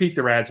then you repeat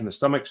the rads and the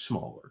stomach's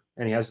smaller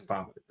and he hasn't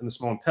vomited, and the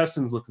small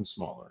intestine's looking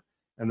smaller,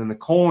 and then the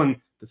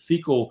colon, the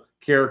fecal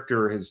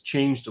character has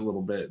changed a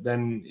little bit,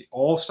 then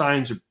all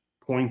signs are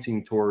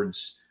pointing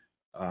towards,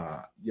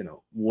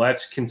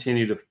 let's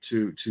continue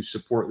to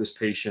support this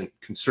patient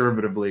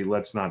conservatively.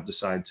 Let's not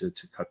decide to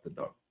cut the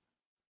dog.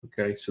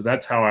 Okay, so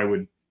that's how I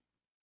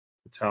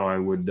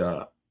would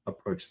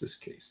approach this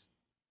case.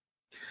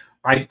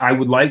 I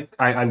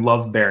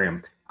love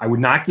barium. I would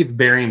not give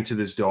barium to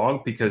this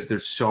dog because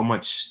there's so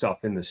much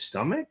stuff in the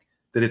stomach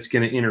that it's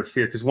going to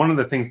interfere. Because one of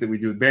the things that we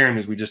do with barium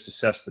is we just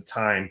assess the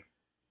time,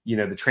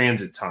 the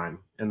transit time.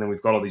 And then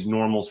we've got all these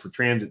normals for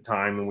transit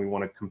time, and we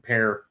want to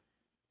compare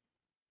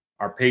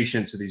our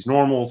patient to these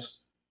normals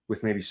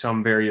with maybe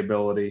some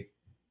variability.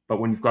 But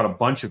when you've got a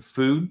bunch of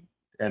food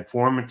and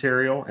foreign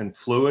material and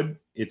fluid,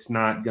 it's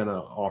not going to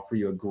offer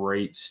you a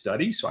great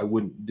study. So I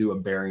wouldn't do a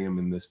barium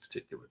in this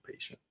particular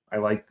patient. I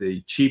like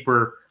the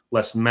cheaper,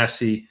 less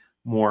messy,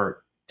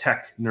 more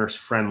tech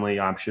nurse-friendly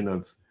option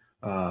of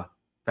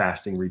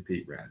fasting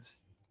repeat rads.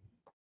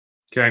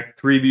 Okay,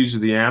 3 views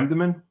of the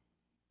abdomen.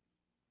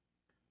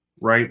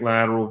 Right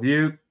lateral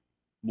view,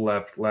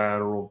 left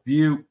lateral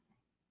view,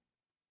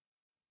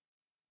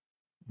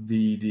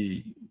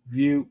 VD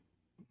view.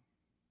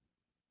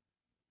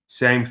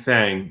 Same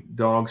thing.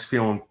 Dog's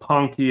feeling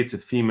punky. It's a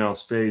female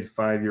spayed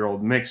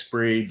 5-year-old mixed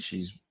breed.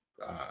 She's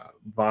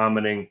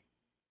vomiting.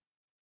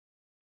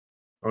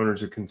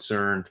 Owners are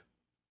concerned.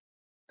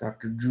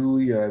 Dr.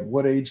 Julia, at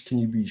what age can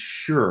you be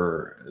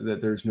sure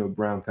that there's no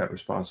brown fat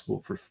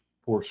responsible for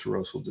poor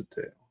serosal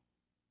detail?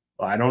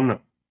 Well, I don't know.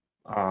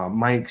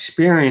 My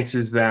experience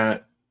is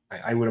that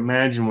I would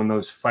imagine when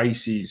those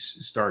physes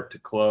start to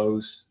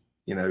close,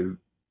 you know,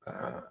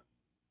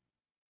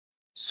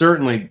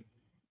 certainly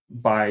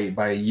by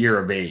a year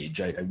of age,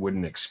 I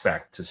wouldn't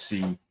expect to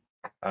see.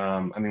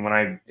 I mean, when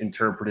I've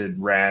interpreted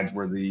rads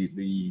where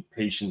the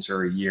patients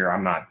are a year,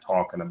 I'm not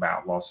talking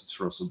about loss of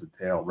serosal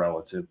detail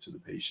relative to the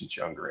patient's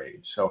younger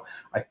age. So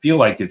I feel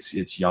like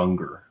it's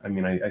younger. I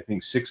mean, I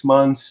think 6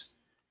 months,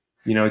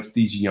 you know, it's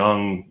these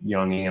young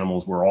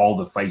animals where all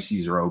the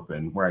physes are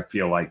open, where I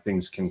feel like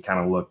things can kind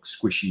of look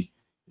squishy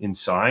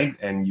inside,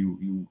 and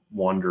you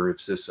wonder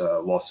if this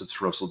loss of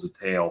serosal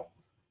detail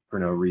for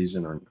no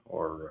reason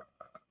or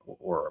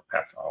a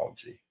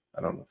pathology.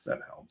 I don't know if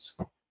that helps.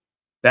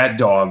 That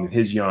dog, at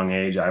his young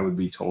age, I would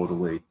be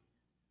totally,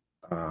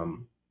 I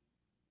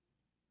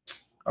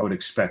would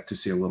expect to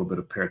see a little bit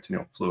of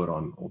peritoneal fluid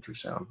on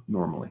ultrasound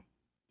normally.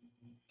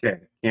 Okay,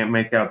 can't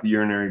make out the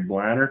urinary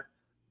bladder.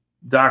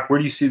 Doc, where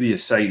do you see the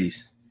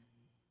ascites?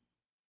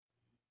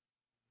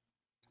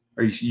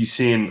 Are you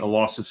seeing a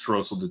loss of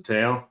serosal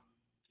detail?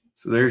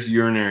 So there's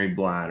urinary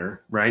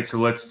bladder, right? So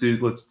let's do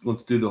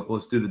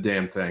the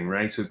damn thing,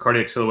 right? So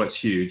cardiac silhouette's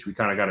huge. We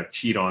kind of got to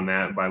cheat on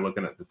that by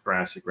looking at the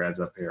thoracic rads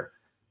up here.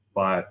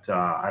 But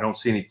I don't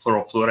see any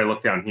pleural fluid. I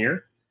look down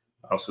here.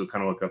 I also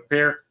kind of look up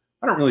here.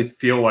 I don't really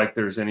feel like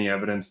there's any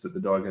evidence that the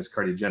dog has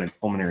cardiogenic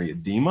pulmonary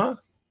edema.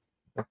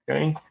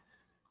 Okay.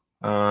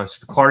 So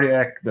the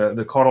cardiac,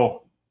 the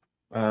caudal,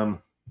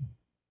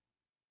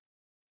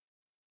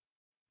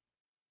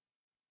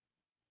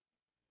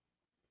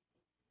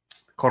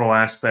 caudal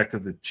aspect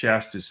of the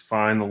chest is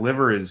fine. The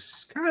liver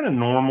is kind of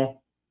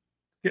normal,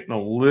 getting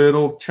a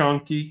little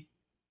chunky,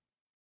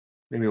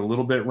 maybe a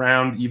little bit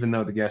round, even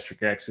though the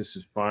gastric axis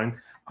is fine.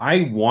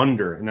 I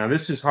wonder, now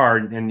this is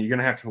hard, and you're going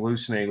to have to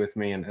hallucinate with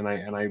me, and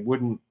I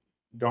wouldn't,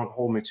 don't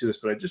hold me to this,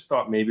 but I just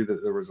thought maybe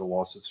that there was a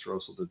loss of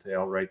serosal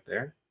detail right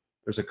there.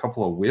 There's a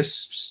couple of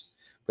wisps,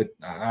 but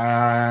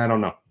I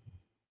don't know,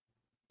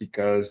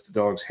 because the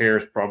dog's hair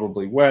is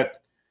probably wet.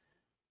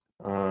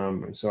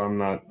 And so I'm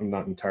not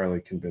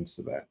entirely convinced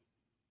of that.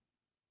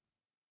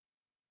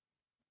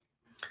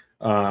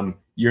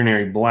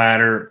 Urinary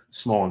bladder,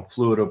 small and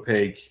fluid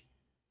opaque.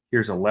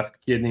 Here's a left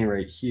kidney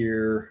right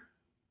here.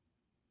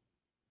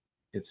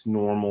 It's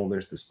normal.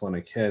 There's the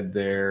splenic head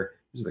there.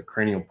 This is the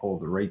cranial pole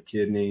of the right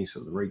kidney. So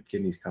the right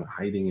kidney is kind of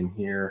hiding in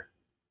here.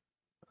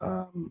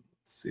 Let's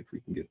see if we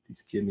can get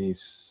these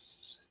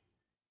kidneys.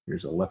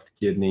 Here's a left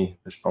kidney.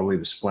 There's probably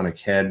the splenic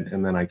head,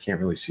 and then I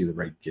can't really see the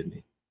right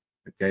kidney.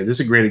 Okay, this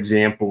is a great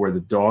example where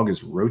the dog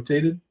is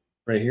rotated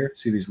right here.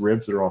 See these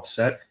ribs that are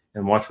offset,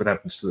 and watch what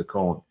happens to the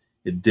colon.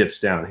 It dips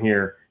down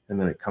here,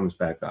 and then it comes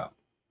back up.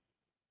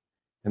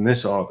 And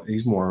this,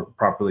 he's more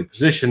properly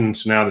positioned,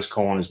 so now this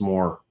colon is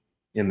more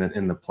in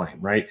the plane,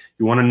 right?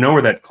 You want to know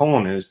where that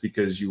colon is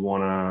because you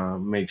want to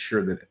make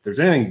sure that if there's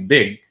anything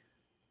big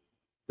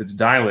that's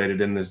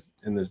dilated in this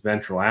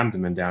ventral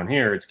abdomen down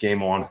here, it's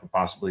game on for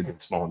possibly the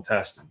small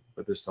intestine.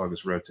 But this dog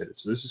is rotated,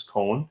 so this is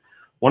colon.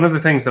 One of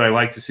the things that I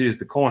like to see is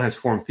the colon has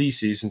formed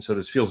feces, and so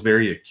this feels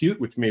very acute,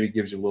 which maybe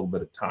gives you a little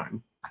bit of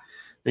time.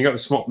 Then you got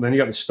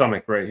the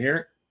stomach right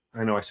here.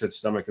 I know I said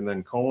stomach and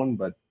then colon,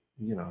 but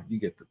you know, you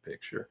get the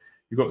picture.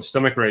 You got the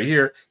stomach right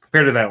here.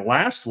 Compared to that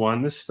last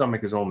one, this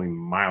stomach is only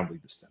mildly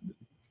distended,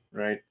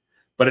 right?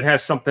 But it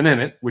has something in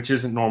it, which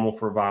isn't normal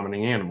for a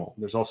vomiting animal.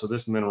 There's also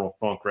this mineral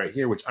funk right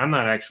here, which I'm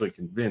not actually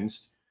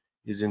convinced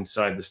is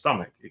inside the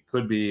stomach. It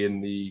could be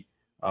in the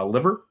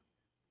liver.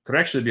 Could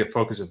actually be a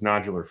focus of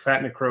nodular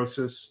fat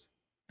necrosis,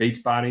 Bates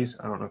bodies.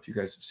 I don't know if you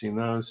guys have seen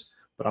those,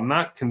 but I'm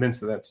not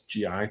convinced that that's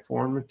GI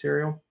foreign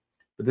material.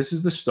 But this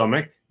is the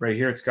stomach right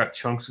here. It's got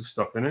chunks of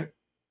stuff in it.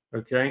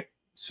 Okay.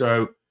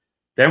 So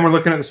then we're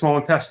looking at the small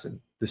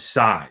intestine, the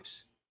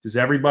size. Does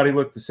everybody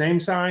look the same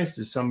size?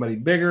 Is somebody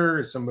bigger?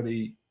 Is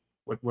somebody,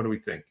 what do we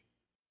think?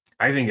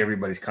 I think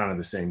everybody's kind of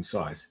the same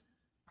size.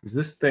 There's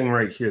this thing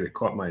right here that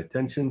caught my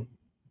attention.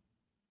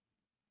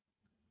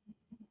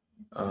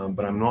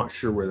 But I'm not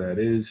sure where that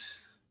is.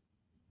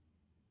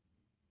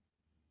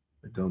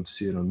 I don't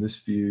see it on this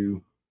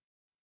view.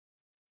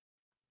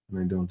 And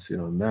I don't see it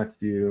on that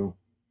view.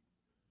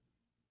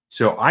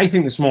 So I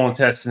think the small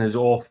intestine is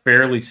all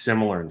fairly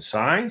similar in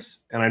size,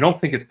 and I don't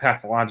think it's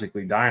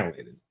pathologically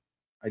dilated.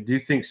 I do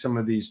think some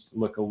of these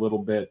look a little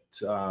bit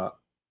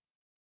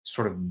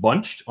sort of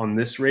bunched on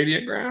this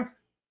radiograph.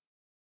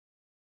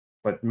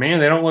 But man,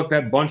 they don't look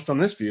that bunched on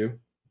this view.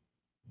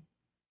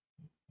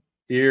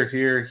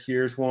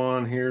 here's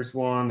one, there's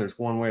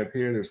one way up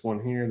here, there's one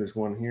here, there's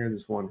one here,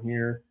 there's one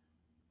here.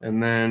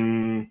 And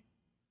then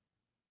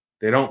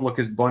they don't look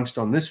as bunched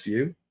on this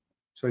view.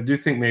 So I do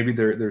think maybe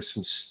there's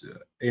some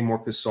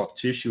amorphous soft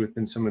tissue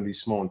within some of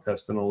these small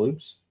intestinal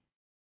loops.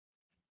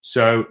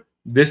 So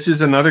this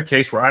is another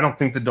case where I don't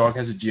think the dog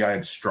has a GI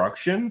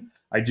obstruction.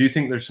 I do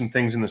think there's some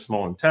things in the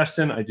small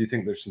intestine. I do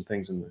think there's some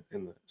things in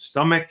the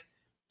stomach.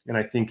 And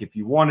I think if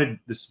you wanted,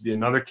 this would be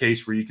another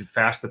case where you could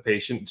fast the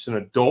patient. It's an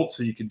adult,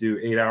 so you could do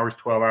 8 hours,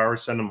 12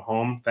 hours, send them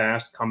home,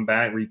 fast, come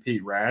back,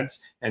 repeat rads,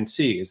 and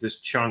see, is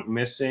this chunk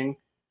missing?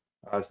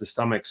 Is the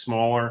stomach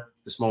smaller?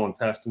 Is the small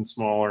intestine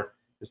smaller?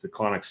 Is the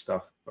colonic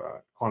stuff,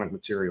 colonic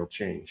material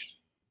changed?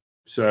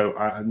 So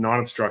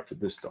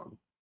non-obstructed this dog.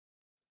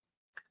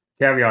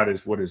 Caveat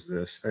is, what is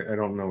this? I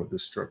don't know what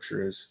this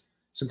structure is.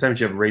 Sometimes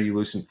you have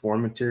radiolucent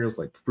foreign materials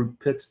like fruit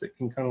pits that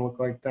can kind of look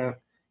like that,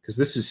 because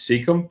this is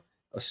cecum.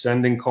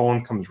 Ascending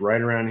colon comes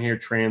right around here,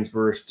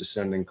 transverse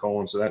descending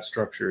colon. So that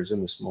structure is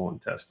in the small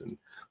intestine.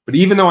 But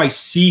even though I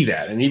see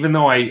that, and even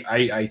though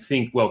I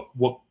think, well,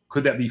 what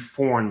could that be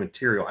foreign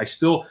material?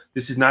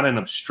 This is not an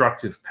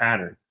obstructive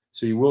pattern.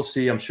 So you will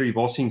see, I'm sure you've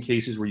all seen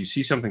cases where you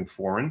see something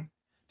foreign.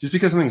 Just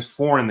because something's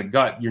foreign in the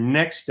gut, your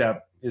next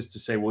step is to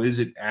say, well, is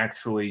it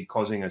actually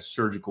causing a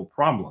surgical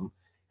problem?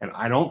 And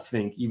I don't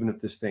think, even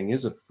if this thing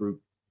is a fruit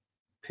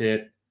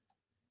pit,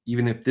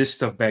 even if this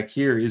stuff back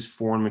here is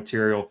foreign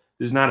material,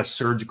 there's not a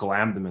surgical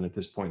abdomen at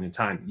this point in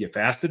time. You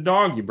fast the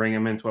dog, you bring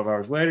him in 12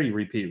 hours later, you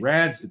repeat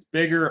rads, it's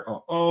bigger.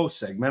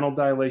 Segmental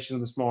dilation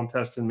of the small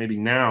intestine. Maybe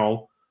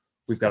now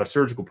we've got a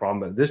surgical problem.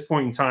 But at this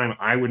point in time,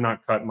 I would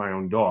not cut my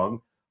own dog.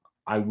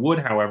 I would,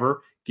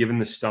 however, given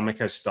the stomach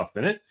has stuff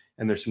in it,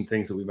 and there's some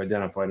things that we've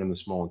identified in the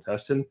small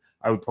intestine,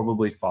 I would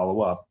probably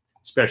follow up,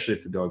 especially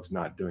if the dog's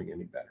not doing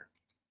any better.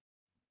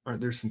 All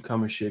right, there's some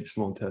comma-shaped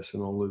small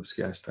intestinal loops,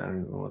 gas pattern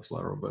in the left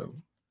lateral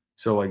bone.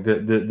 So like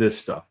this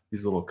stuff,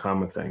 these little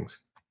comma things.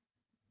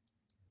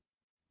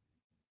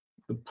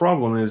 The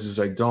problem is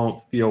I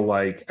don't feel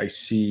like I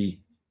see,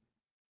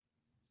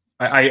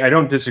 I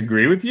don't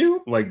disagree with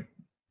you. Like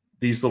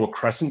these little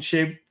crescent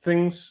shaped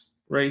things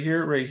right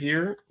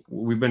here.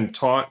 We've been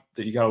taught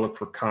that you got to look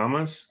for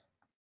commas.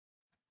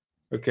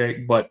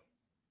 Okay. But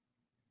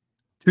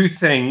two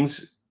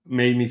things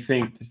made me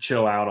think to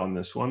chill out on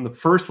this one. The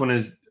first one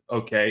is,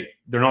 okay,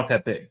 they're not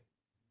that big.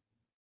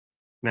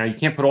 Now, you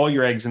can't put all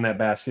your eggs in that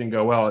basket and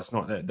go, well, it's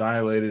not that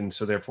dilated, and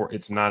so therefore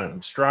it's not an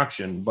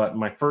obstruction. But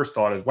my first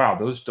thought is, wow,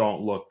 those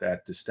don't look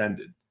that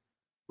distended,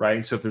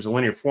 right? So if there's a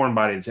linear foreign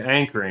body that's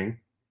anchoring,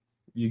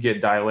 you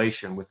get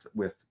dilation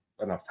with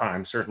enough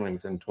time. Certainly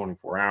within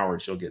 24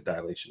 hours, you'll get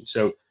dilation.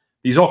 So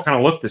these all kind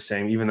of look the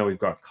same, even though we've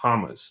got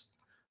commas,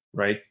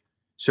 right?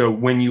 So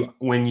when you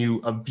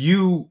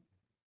view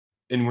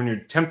and when you're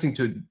attempting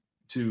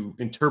to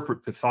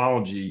interpret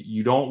pathology,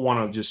 you don't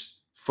want to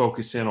just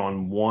focus in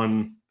on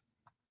one.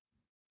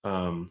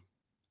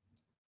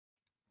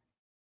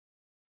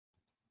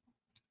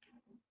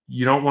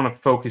 You don't want to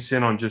focus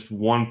in on just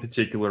one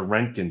particular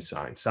Röntgen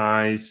sign,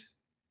 size,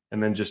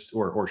 and then just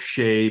or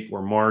shape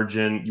or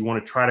margin. You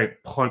want to try to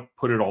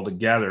put it all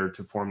together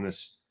to form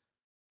this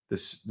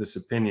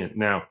opinion.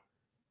 Now,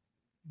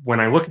 when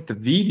I look at the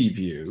VD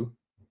view,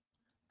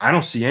 I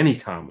don't see any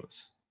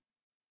commas.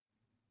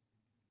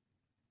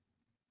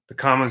 The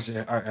commas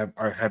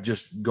have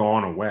just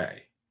gone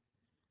away.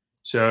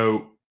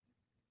 So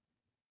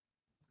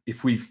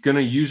if we're going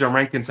to use our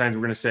Röntgen signs,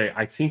 we're going to say,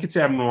 I think it's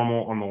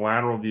abnormal on the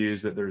lateral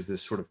views that there's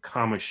this sort of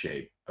comma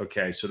shape.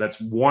 Okay, so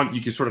that's one.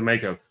 You can sort of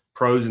make a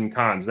pros and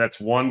cons. That's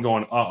one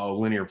going,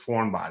 linear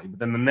foreign body. But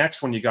then the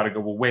next one, you got to go,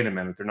 well, wait a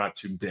minute, they're not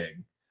too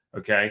big.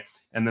 Okay,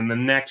 and then the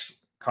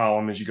next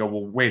column is you go,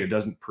 well, wait, it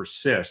doesn't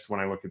persist when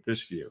I look at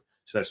this view.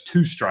 So that's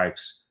 2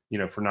 strikes,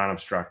 for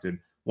non-obstructed,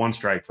 1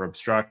 strike for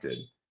obstructed.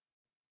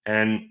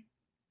 And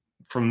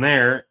from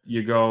there,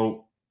 you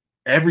go,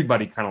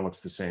 everybody kind of looks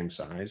the same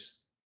size.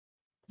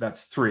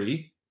 That's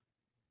 3.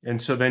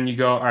 And so then you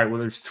go, all right, well,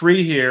 there's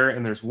 3 here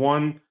and there's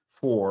 1,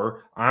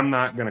 4. I'm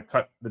not going to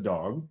cut the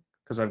dog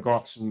because I've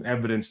got some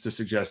evidence to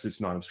suggest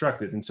it's not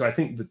obstructed. And so I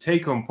think the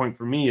take home point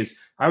for me is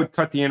I would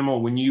cut the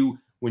animal when you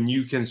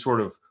can sort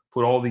of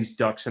put all these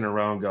ducks in a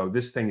row and go,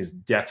 this thing is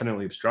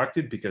definitely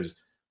obstructed because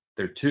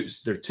they're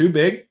too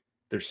big.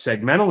 They're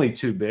segmentally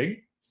too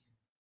big.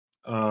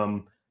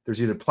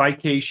 There's either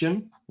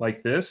plication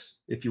like this,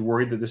 if you're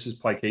worried that this is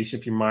plication,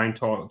 if your mind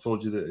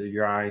told you that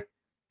your eye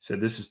said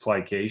this is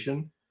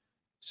plication.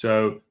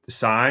 So the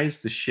size,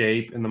 the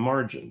shape, and the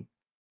margin.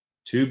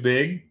 Too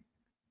big,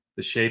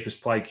 the shape is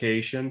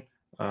plication.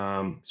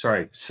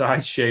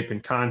 Size, shape,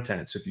 and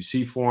content. So if you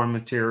see foreign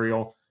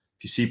material,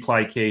 if you see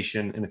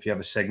plication, and if you have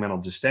a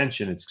segmental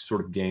distension, it's sort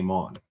of game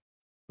on.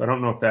 I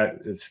don't know if that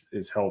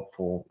is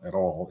helpful at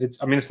all.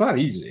 It's not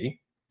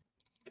easy.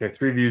 Okay,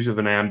 3 views of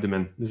an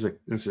abdomen. This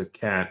is a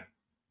cat.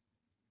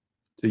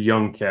 It's a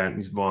young cat, and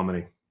he's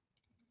vomiting.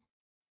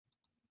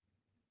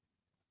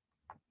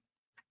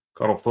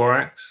 Caudal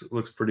thorax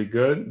looks pretty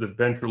good. The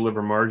ventral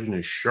liver margin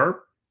is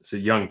sharp. It's a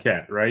young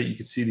cat, right? You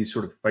can see these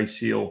sort of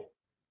physeal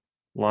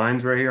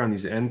lines right here on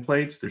these end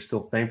plates. They're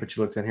still faint, but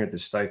you look down here at the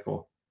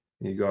stifle,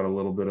 and you got a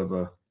little bit of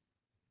a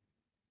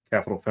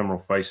capital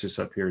femoral physis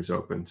up here is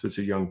open. So it's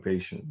a young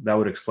patient. That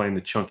would explain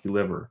the chunky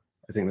liver.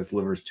 I think this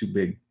liver is too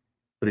big,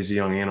 but he's a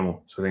young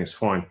animal, so I think it's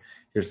fine.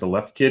 Here's the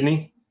left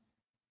kidney.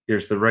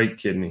 Here's the right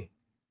kidney.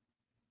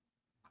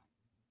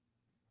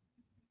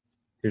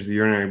 Here's the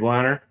urinary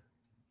bladder. A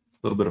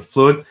little bit of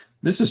fluid.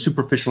 This is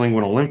superficial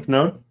inguinal lymph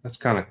node. That's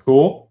kind of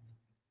cool.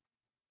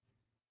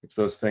 If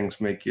those things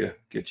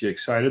get you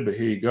excited, but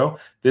here you go.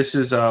 This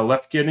is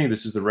left kidney.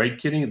 This is the right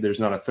kidney. There's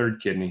not a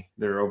third kidney.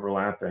 They're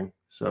overlapping.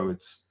 So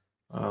it's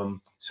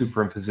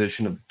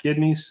superimposition of the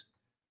kidneys.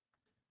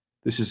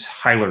 This is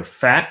hilar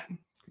fat,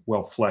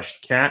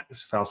 well-fleshed cat.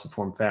 This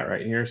falciform fat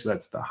right here. So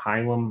that's the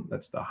hilum.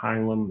 That's the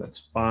hilum. That's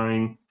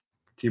fine.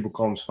 Vertebral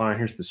column's fine.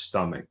 Here's the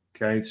stomach.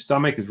 Okay,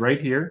 stomach is right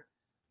here.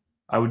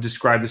 I would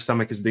describe the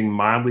stomach as being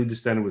mildly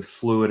distended with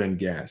fluid and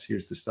gas.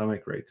 Here's the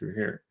stomach right through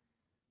here.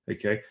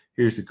 Okay,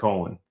 here's the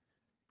colon.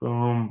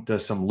 Boom,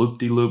 does some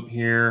loop-de-loop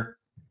here.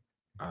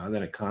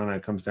 Then it kind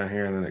of comes down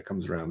here, and then it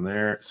comes around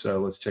there. So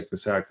let's check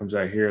this out. It comes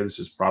out here. This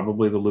is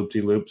probably the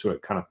loop-de-loop, so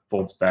it kind of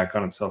folds back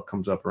on itself,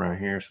 comes up around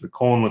here. So the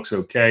colon looks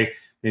okay.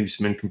 Maybe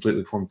some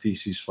incompletely formed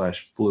feces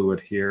 /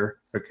 fluid here.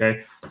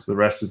 Okay, so the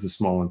rest is the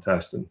small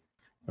intestine.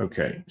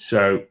 Okay,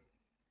 so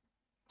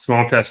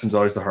small intestine is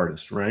always the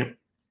hardest, right?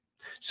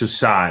 So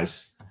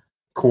size,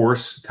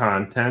 course,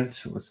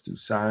 content. Let's do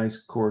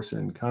size, course,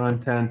 and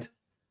content.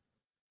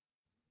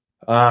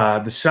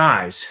 The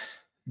size.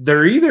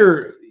 They're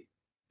either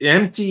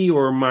empty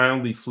or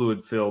mildly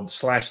fluid-filled /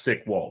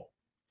 thick-walled.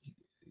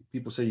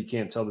 People say you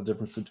can't tell the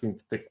difference between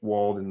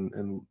thick-walled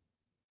and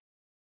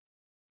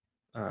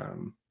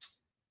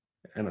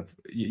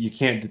you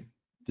can't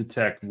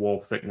detect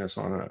wall thickness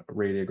on a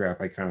radiograph.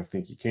 I kind of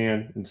think you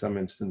can in some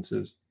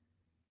instances.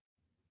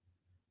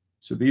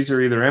 So these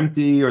are either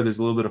empty or there's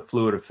a little bit of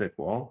fluid or thick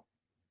wall.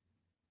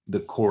 The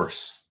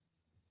course.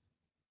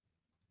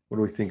 What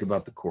do we think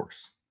about the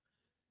course?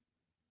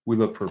 We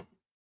look for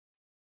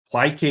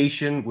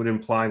plication, would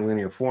imply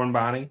linear foreign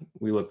body.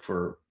 We look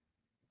for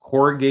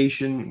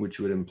corrugation,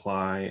 which would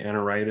imply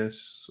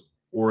enteritis,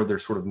 or they're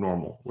sort of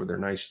normal, where they're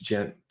nice,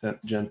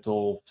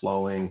 gentle,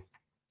 flowing.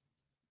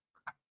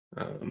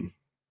 Let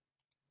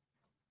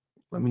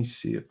me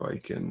see if I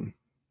can.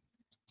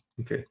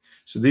 Okay,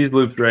 so these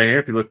loops right here,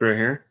 if you look right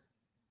here,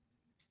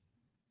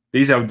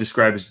 these I would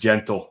describe as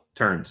gentle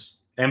turns.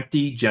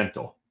 Empty,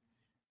 gentle.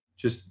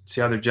 Just see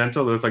how they're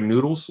gentle? They look like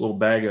noodles, little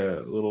bag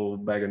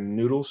of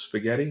noodles,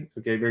 spaghetti.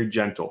 Okay, very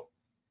gentle.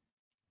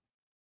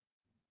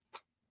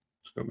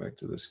 Let's go back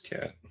to this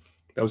cat.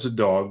 That was a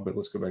dog, but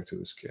let's go back to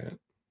this cat.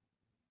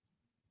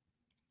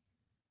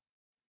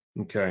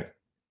 Okay.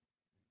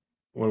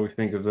 What do we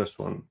think of this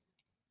one?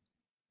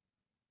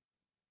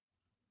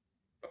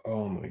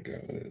 Oh my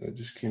God, I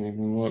just can't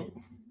even look.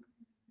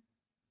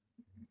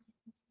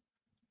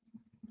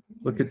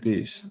 Look at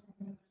these.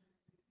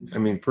 I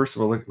mean, first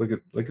of all,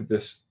 look at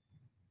this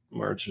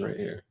margin right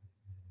here.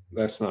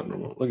 That's not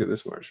normal. Look at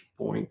this margin.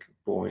 Boink,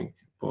 boink,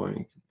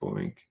 boink,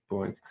 boink,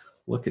 boink.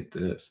 Look at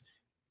this.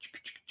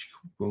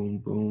 Boom,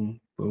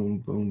 boom, boom,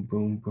 boom,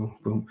 boom, boom,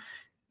 boom.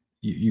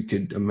 You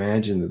could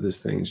imagine that this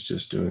thing's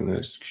just doing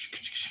this.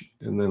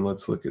 And then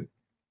let's look at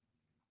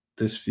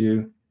this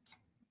view.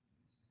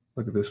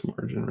 Look at this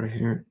margin right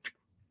here.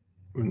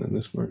 And then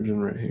this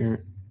margin right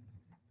here.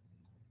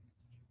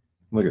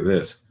 Look at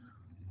this.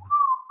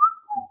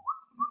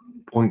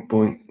 Boink,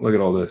 boink. Look at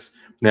all this.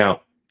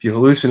 Now, if you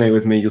hallucinate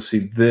with me, you'll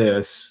see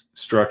this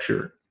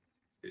structure.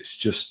 It's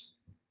just,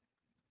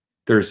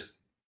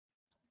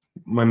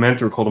 my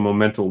mentor called them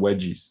momental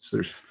wedgies. So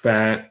there's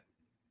fat,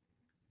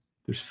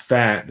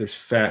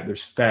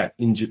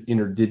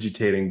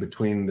 interdigitating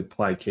between the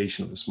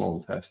plication of the small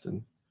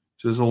intestine.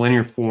 So there's a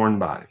linear foreign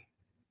body.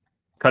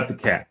 Cut the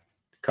cat.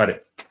 Cut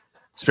it.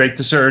 Straight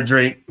to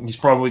surgery. He's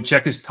probably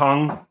check his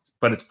tongue,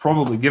 but it's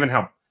probably, given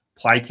how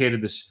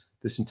plicated this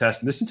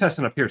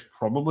intestine up here is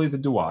probably the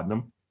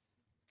duodenum.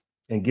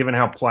 And given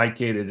how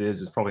plicated it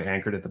is, it's probably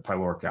anchored at the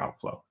pyloric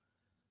outflow.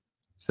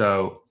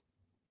 So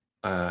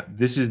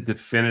this is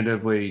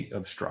definitively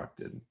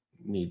obstructed.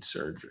 Needs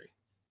surgery.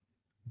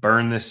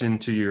 Burn this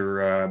into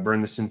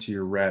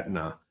your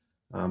retina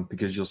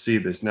because you'll see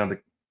this. Now the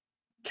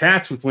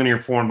cats with linear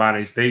foreign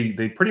bodies, they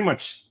pretty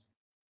much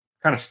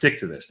kind of stick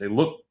to this. They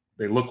look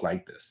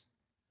like this.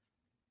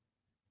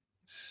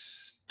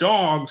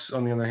 Dogs,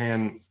 on the other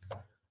hand,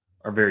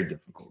 are very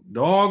difficult.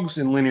 Dogs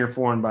in linear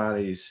foreign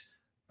bodies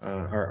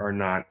are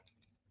not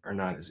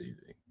as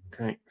easy.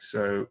 Okay,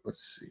 so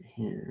let's see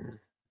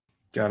here.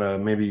 Got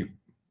maybe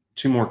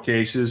 2 more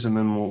cases, and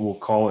then we'll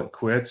call it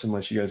quits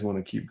unless you guys want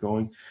to keep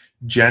going.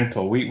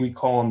 Gentle, we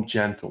call them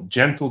gentle.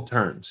 Gentle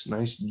turns,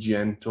 nice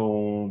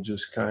gentle,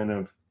 just kind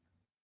of,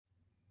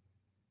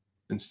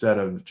 instead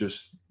of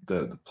just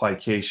the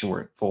plication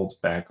where it folds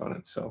back on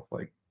itself.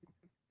 Like,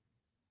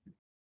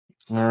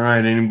 all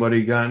right,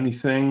 anybody got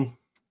anything?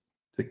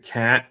 The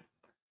cat,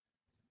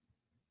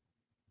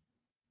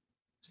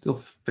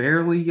 still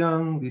fairly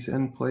young. These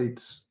end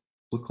plates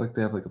look like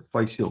they have like a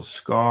physeal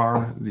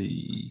scar.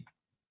 The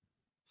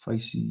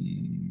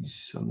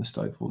Physes on the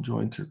stifle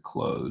joint are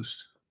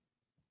closed.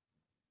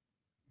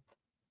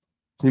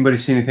 Does anybody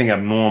see anything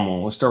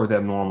abnormal? Let's start with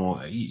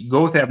abnormal. You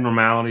go with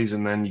abnormalities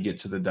and then you get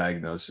to the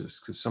diagnosis,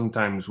 because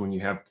sometimes when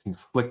you have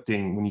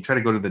conflicting, when you try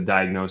to go to the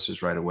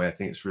diagnosis right away, I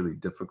think it's really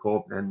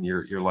difficult and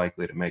you're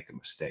likely to make a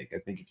mistake. I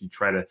think if you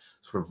try to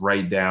sort of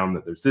write down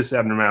that there's this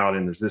abnormality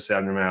and there's this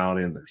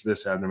abnormality and there's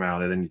this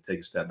abnormality, then you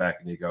take a step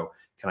back and you go,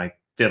 can I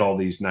fit all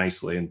these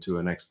nicely into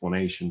an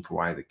explanation for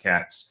why the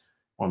cat's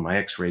on my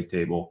x-ray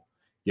table?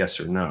 Yes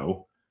or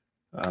no?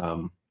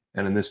 And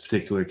in this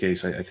particular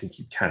case, I think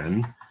you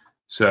can.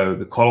 So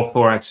the caudal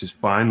thorax is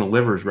fine. The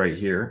liver's right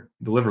here.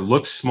 The liver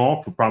looks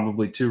small for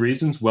probably two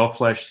reasons.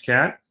 Well-fleshed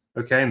cat,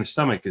 okay? And the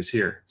stomach is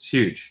here. It's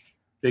huge.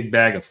 Big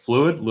bag of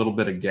fluid, a little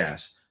bit of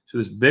gas. So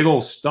this big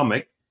old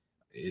stomach,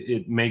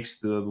 it makes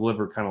the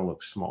liver kind of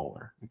look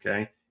smaller,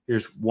 okay?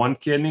 Here's one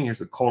kidney. Here's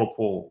the caudal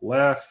pole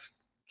left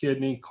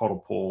kidney,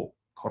 caudal pole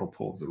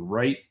of the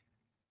right.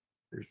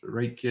 There's the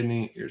right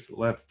kidney. Here's the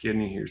left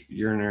kidney. Here's the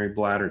urinary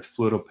bladder. It's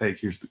fluid opaque.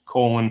 Here's the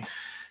colon.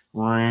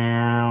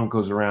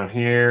 Goes around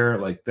here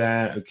like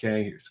that.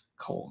 Okay, here's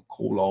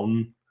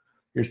colon.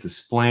 Here's the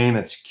spleen.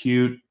 That's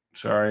cute.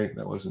 Sorry,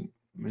 that wasn't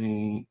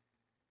me.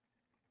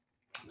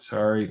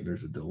 Sorry,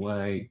 there's a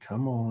delay.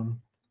 Come on.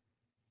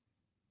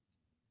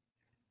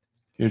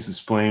 Here's the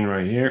spleen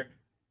right here.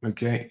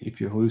 Okay,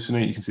 if you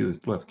hallucinate, you can see the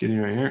left kidney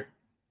right here.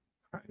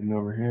 Hiding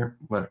over here.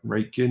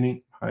 Right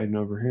kidney hiding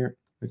over here.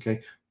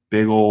 Okay,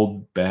 big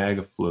old bag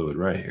of fluid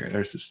right here.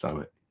 There's the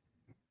stomach.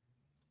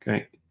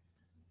 Okay.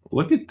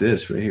 Look at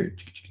this right here.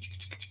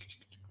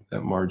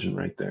 That margin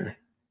right there.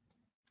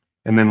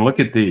 And then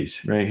look at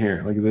these right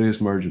here. Look at this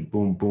margin.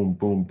 Boom, boom,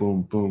 boom,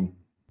 boom, boom.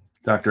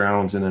 Dr.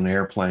 Allen's in an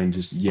airplane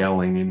just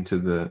yelling into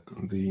the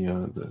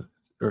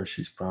or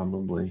she's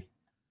probably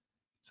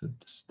it's a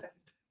distended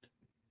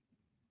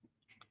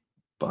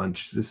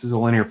bunch. This is a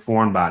linear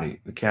foreign body.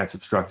 The cat's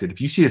obstructed.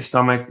 If you see a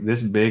stomach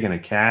this big in a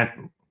cat,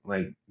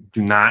 like,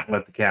 do not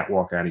let the cat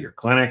walk out of your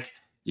clinic.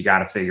 You got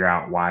to figure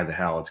out why the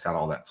hell it's got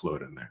all that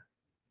fluid in there.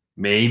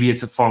 Maybe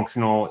it's a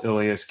functional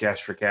ileus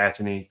gastric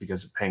atony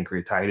because of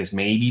pancreatitis,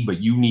 maybe, but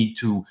you need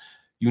to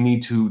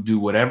do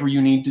whatever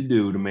you need to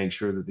do to make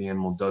sure that the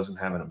animal doesn't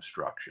have an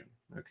obstruction.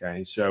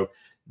 Okay, so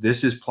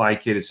this is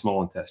plicated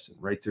small intestine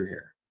right through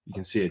here. You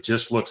can see it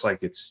just looks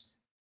like it's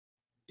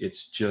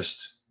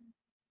just,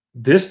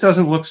 this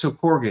doesn't look so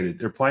corrugated.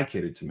 They're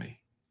plicated to me,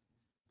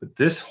 but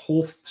this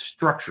whole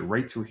structure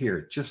right through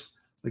here, just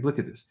like, look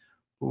at this,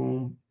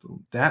 boom,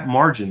 boom. That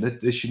margin,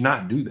 that this should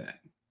not do that.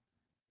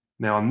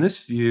 Now, on this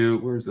view,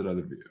 where's that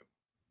other view?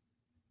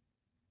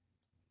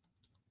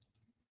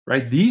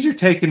 Right? These are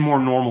taking more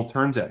normal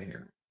turns out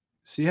here.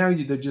 See how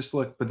they just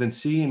look, but then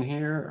see in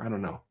here, I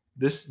don't know.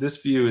 This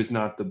view is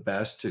not the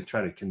best to try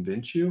to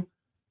convince you.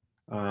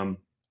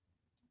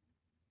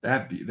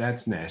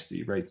 That's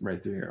nasty right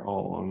through here,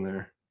 all along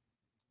there.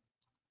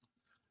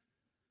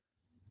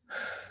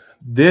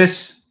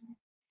 This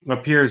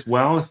up here as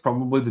well is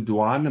probably the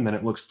duodenum, and then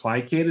it looks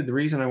plicated. The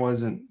reason I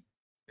wasn't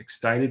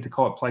excited to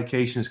call it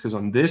plication is because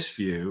on this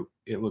view,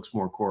 it looks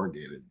more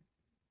corrugated.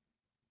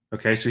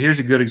 Okay, so here's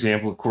a good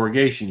example of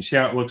corrugation. You see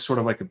how it looks sort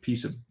of like a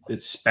piece of,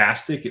 it's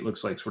spastic. It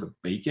looks like sort of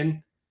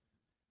bacon.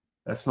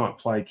 That's not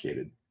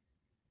plicated.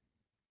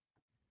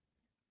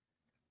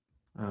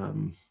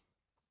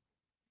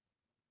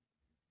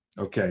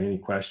 Okay, any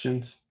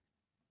questions,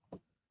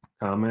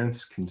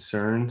 comments,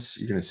 concerns?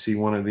 You're going to see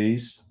one of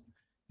these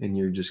and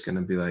you're just going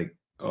to be like,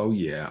 oh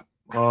yeah,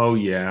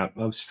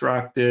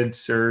 obstructed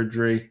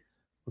surgery.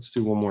 Let's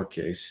do one more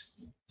case.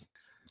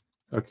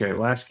 Okay,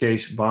 last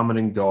case,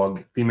 vomiting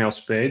dog, female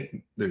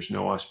spayed. There's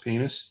no os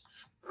penis,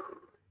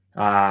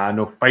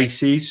 no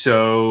feces,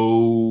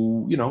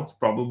 so, you know, it's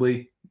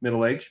probably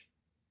middle age.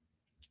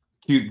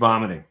 Acute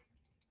vomiting.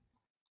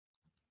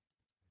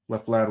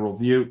 Left lateral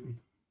view.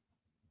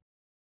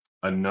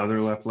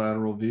 Another left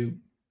lateral view.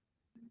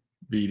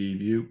 BD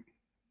view.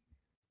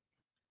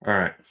 All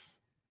right.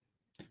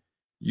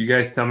 You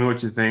guys tell me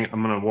what you think.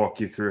 I'm going to walk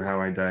you through how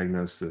I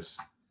diagnose this.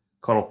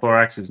 Caudal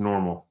thorax is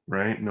normal,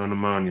 right? No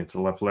pneumonia. It's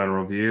a left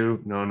lateral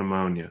view, no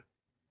pneumonia.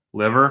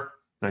 Liver,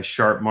 nice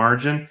sharp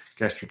margin.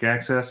 Gastric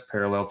access,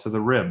 parallel to the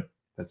rib.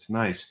 That's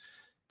nice.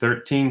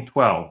 13,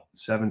 12,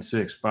 7,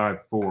 6,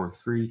 5, 4,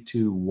 3,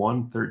 2,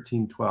 1,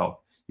 13, 12.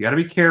 You got to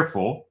be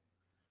careful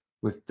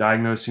with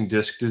diagnosing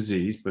disc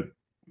disease, but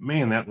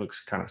man, that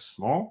looks kind of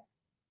small.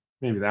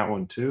 Maybe that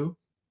one too.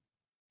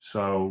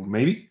 So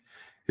maybe.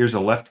 Here's a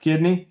left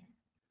kidney.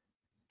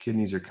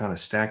 Kidneys are kind of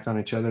stacked on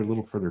each other, a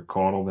little further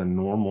caudal than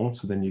normal.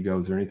 So then you go,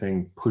 is there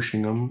anything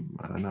pushing them?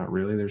 Not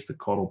really. There's the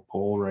caudal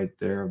pole right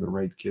there of the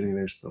right kidney.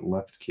 There's the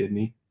left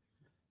kidney.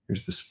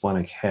 There's the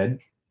splenic head.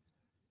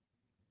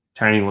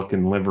 Tiny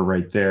looking liver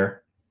right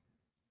there,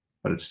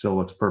 but it still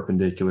looks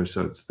perpendicular,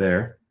 so it's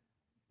there.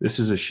 This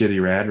is a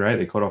shitty rad, right?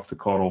 They cut off the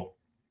caudal.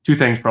 Two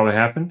things probably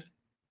happened.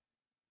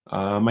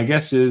 My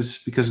guess is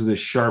because of this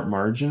sharp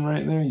margin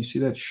right there. You see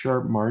that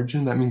sharp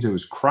margin? That means it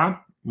was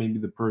cropped. Maybe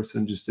the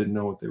person just didn't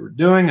know what they were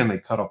doing and they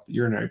cut off the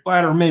urinary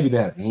bladder. Or maybe they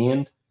had a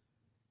hand.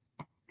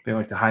 They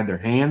like to hide their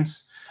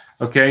hands.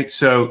 Okay,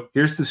 so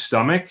here's the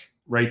stomach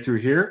right through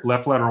here,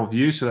 left lateral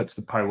view. So that's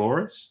the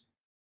pylorus,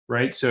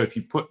 right? So if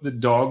you put the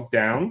dog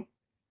down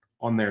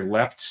on their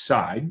left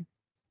side,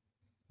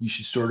 you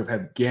should sort of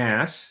have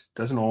gas.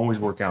 Doesn't always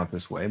work out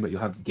this way, but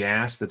you'll have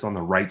gas that's on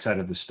the right side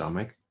of the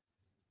stomach,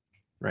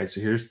 right? So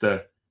here's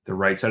the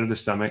right side of the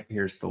stomach.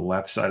 Here's the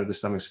left side of the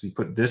stomach. So if you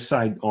put this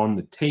side on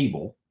the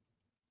table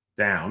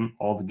down,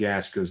 all the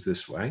gas goes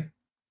this way,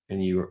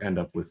 and you end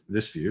up with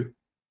this view.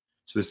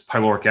 So this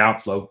pyloric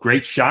outflow,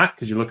 great shot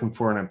because you're looking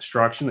for an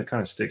obstruction that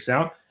kind of sticks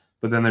out.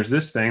 But then there's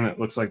this thing that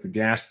looks like the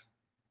gas.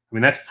 I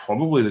mean, that's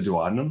probably the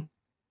duodenum.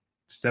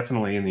 It's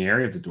definitely in the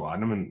area of the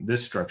duodenum, and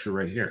this structure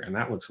right here. And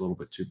that looks a little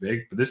bit too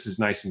big, but this is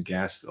nice and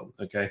gas filled.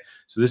 Okay.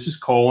 So this is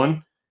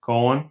colon.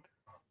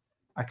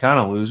 I kind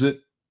of lose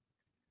it.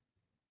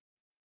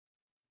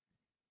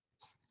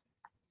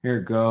 Here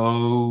it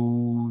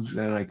goes.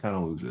 And I kind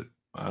of lose it.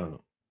 I don't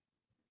know.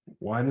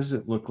 Why does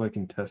it look like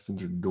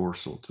intestines are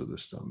dorsal to the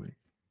stomach?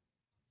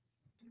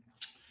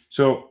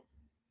 So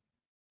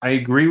I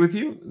agree with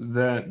you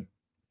that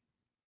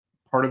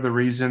part of the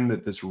reason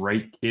that this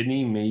right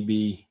kidney may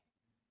be,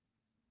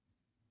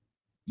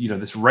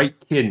 this right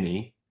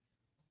kidney,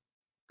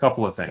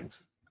 couple of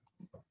things.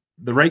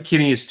 The right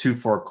kidney is too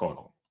far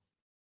caudal.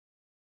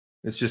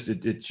 It's just,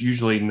 it's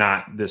usually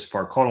not this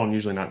far caudal and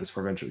usually not this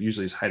far ventral.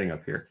 Usually it's hiding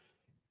up here.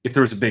 If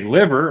there was a big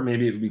liver,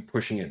 maybe it would be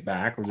pushing it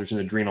back, or there's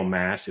an adrenal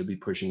mass, it would be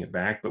pushing it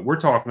back. But we're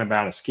talking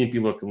about a skimpy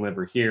looking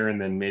liver here,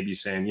 and then maybe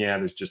saying, yeah,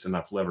 there's just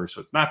enough liver.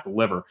 So it's not the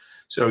liver.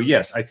 So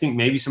yes, I think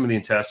maybe some of the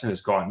intestine has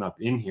gotten up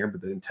in here,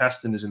 but the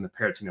intestine is in the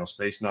peritoneal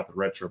space, not the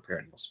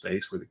retroperitoneal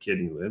space where the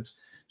kidney lives.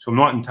 So I'm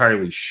not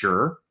entirely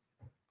sure.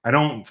 I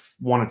don't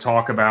want to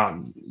talk about,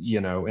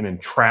 an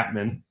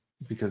entrapment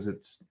because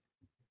it's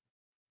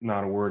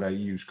not a word I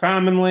use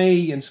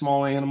commonly in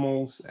small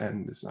animals,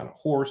 and it's not a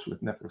horse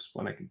with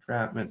nephrosplenic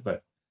entrapment,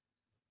 but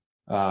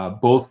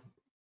both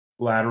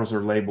laterals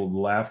are labeled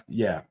left.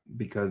 Yeah,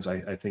 because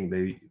I think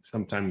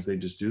sometimes they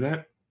just do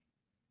that,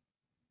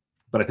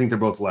 but I think they're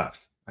both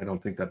left. I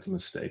don't think that's a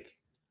mistake.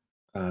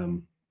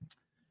 So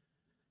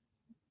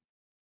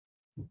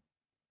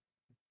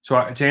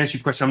to answer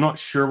your question, I'm not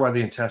sure why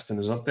the intestine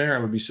is up there. I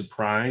would be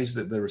surprised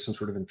that there was some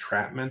sort of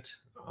entrapment.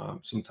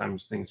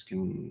 Sometimes things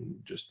can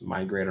just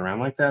migrate around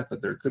like that,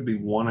 but there could be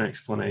one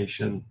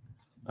explanation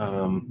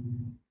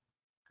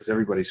because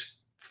everybody's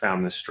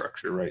found this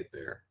structure right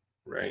there,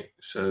 right?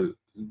 So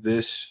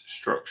this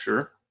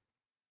structure,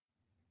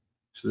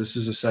 so this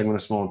is a segment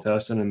of small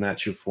intestine, and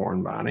that's your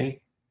foreign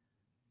body.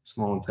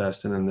 Small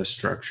intestine, and this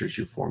structure is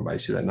your foreign body.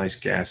 See that nice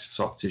gas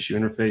soft tissue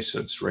interface? So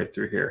it's right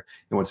through here.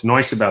 And what's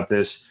nice about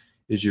this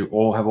is you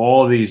all have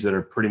all of these that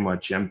are pretty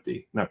much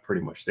empty. Not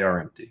pretty much, they are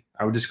empty.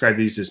 I would describe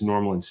these as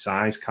normal in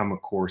size, comma,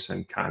 course,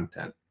 and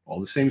content. All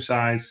the same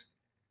size,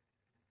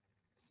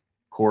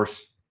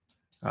 course,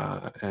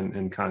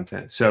 and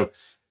content. So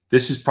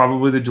this is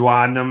probably the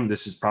duodenum.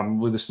 This is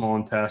probably the small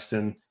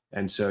intestine.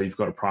 And so you've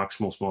got a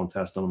proximal small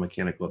intestinal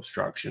mechanical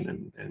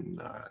obstruction,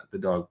 and the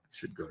dog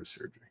should go to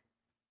surgery.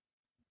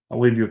 I'll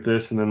leave you with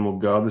this, and then we'll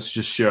go. This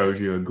just shows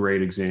you a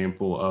great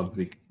example of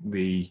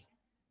the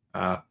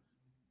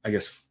I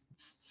guess,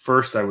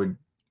 first I would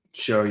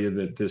show you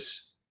that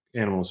this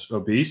animal is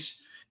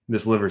obese.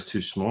 This liver is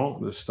too small.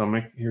 The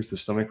stomach, here's the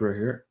stomach right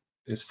here,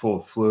 is full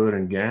of fluid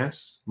and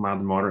gas, mild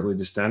to moderately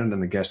distended,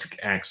 and the gastric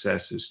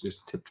access is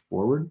just tipped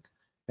forward,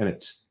 and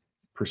it's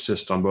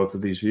persists on both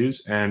of these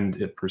views,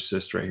 and it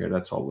persists right here.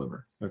 That's all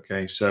liver.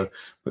 Okay, so,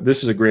 but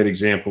this is a great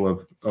example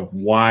of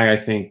why I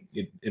think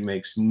it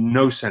makes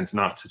no sense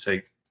not to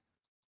take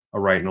a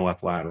right and a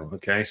left lateral.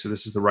 Okay, so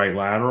this is the right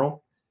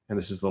lateral, and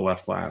this is the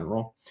left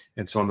lateral.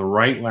 And so on the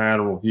right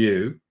lateral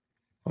view,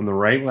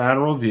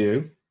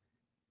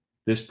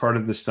 this part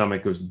of the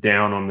stomach goes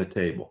down on the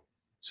table.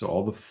 So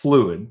all the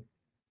fluid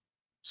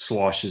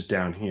sloshes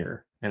down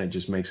here, and it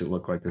just makes it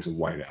look like there's a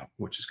whiteout,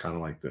 which is kind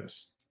of like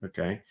this.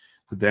 Okay.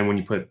 But then when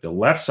you put the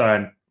left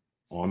side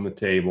on the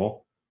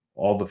table,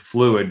 all the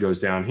fluid goes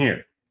down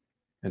here.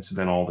 And so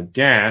then all the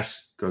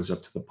gas goes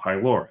up to the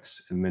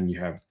pylorus, and then you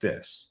have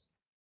this.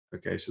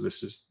 Okay, so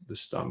this is the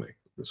stomach.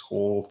 This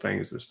whole thing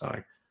is the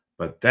stomach.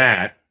 But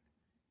that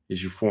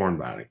is your foreign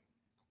body.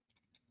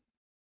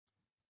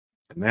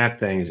 And that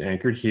thing is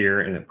anchored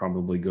here, and it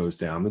probably goes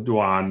down the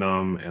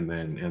duodenum and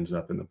then ends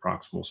up in the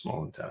proximal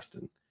small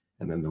intestine.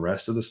 And then the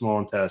rest of the small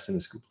intestine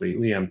is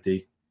completely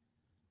empty.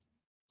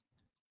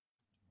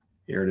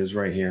 Here it is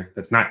right here.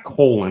 That's not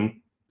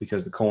colon,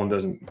 because the colon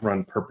doesn't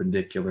run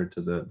perpendicular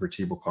to the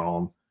vertebral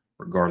column,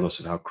 regardless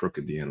of how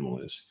crooked the animal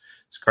is.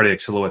 Its cardiac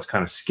silhouette's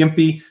kind of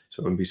skimpy,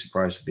 so I wouldn't be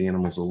surprised if the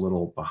animal's a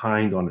little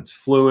behind on its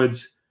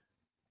fluids.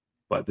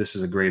 But this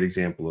is a great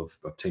example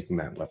of taking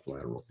that left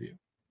lateral view.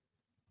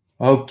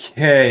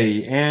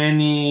 Okay,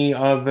 any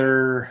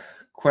other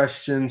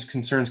questions,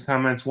 concerns,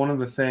 comments? One of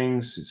the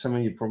things, some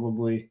of you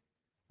probably,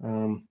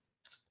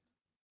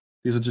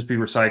 these will just be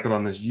recycled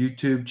on this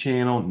YouTube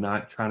channel,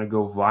 not trying to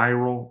go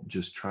viral,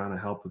 just trying to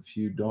help a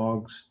few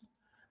dogs.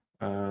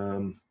 Here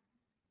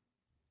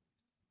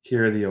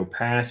are the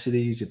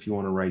opacities. If you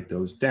want to write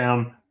those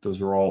down,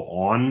 those are all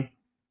on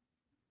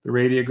the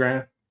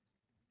radiograph,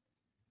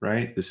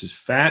 right? This is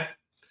fat.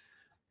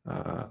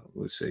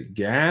 Let's say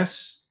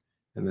gas,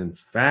 and then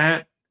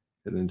fat,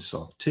 and then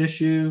soft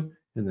tissue,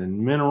 and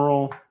then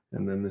mineral,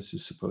 and then this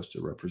is supposed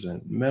to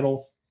represent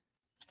metal.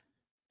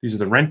 These are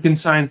the Röntgen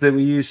signs that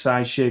we use: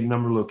 size, shape,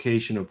 number,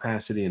 location,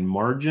 opacity, and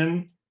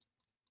margin.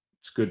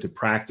 It's good to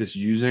practice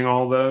using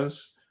all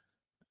those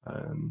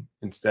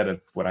instead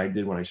of what I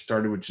did when I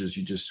started, which is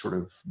you just sort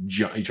of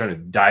you try to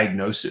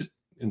diagnose it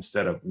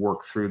instead of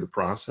work through the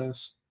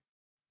process.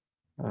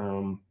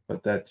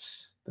 But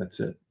that's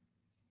it.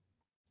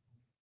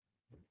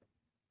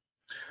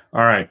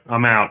 All right,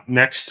 I'm out.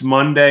 Next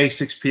Monday,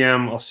 6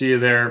 p.m. I'll see you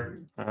there.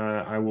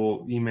 I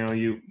will email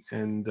you,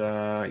 and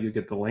you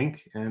get the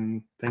link.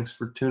 And thanks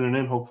for tuning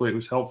in. Hopefully it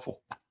was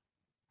helpful.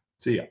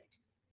 See ya.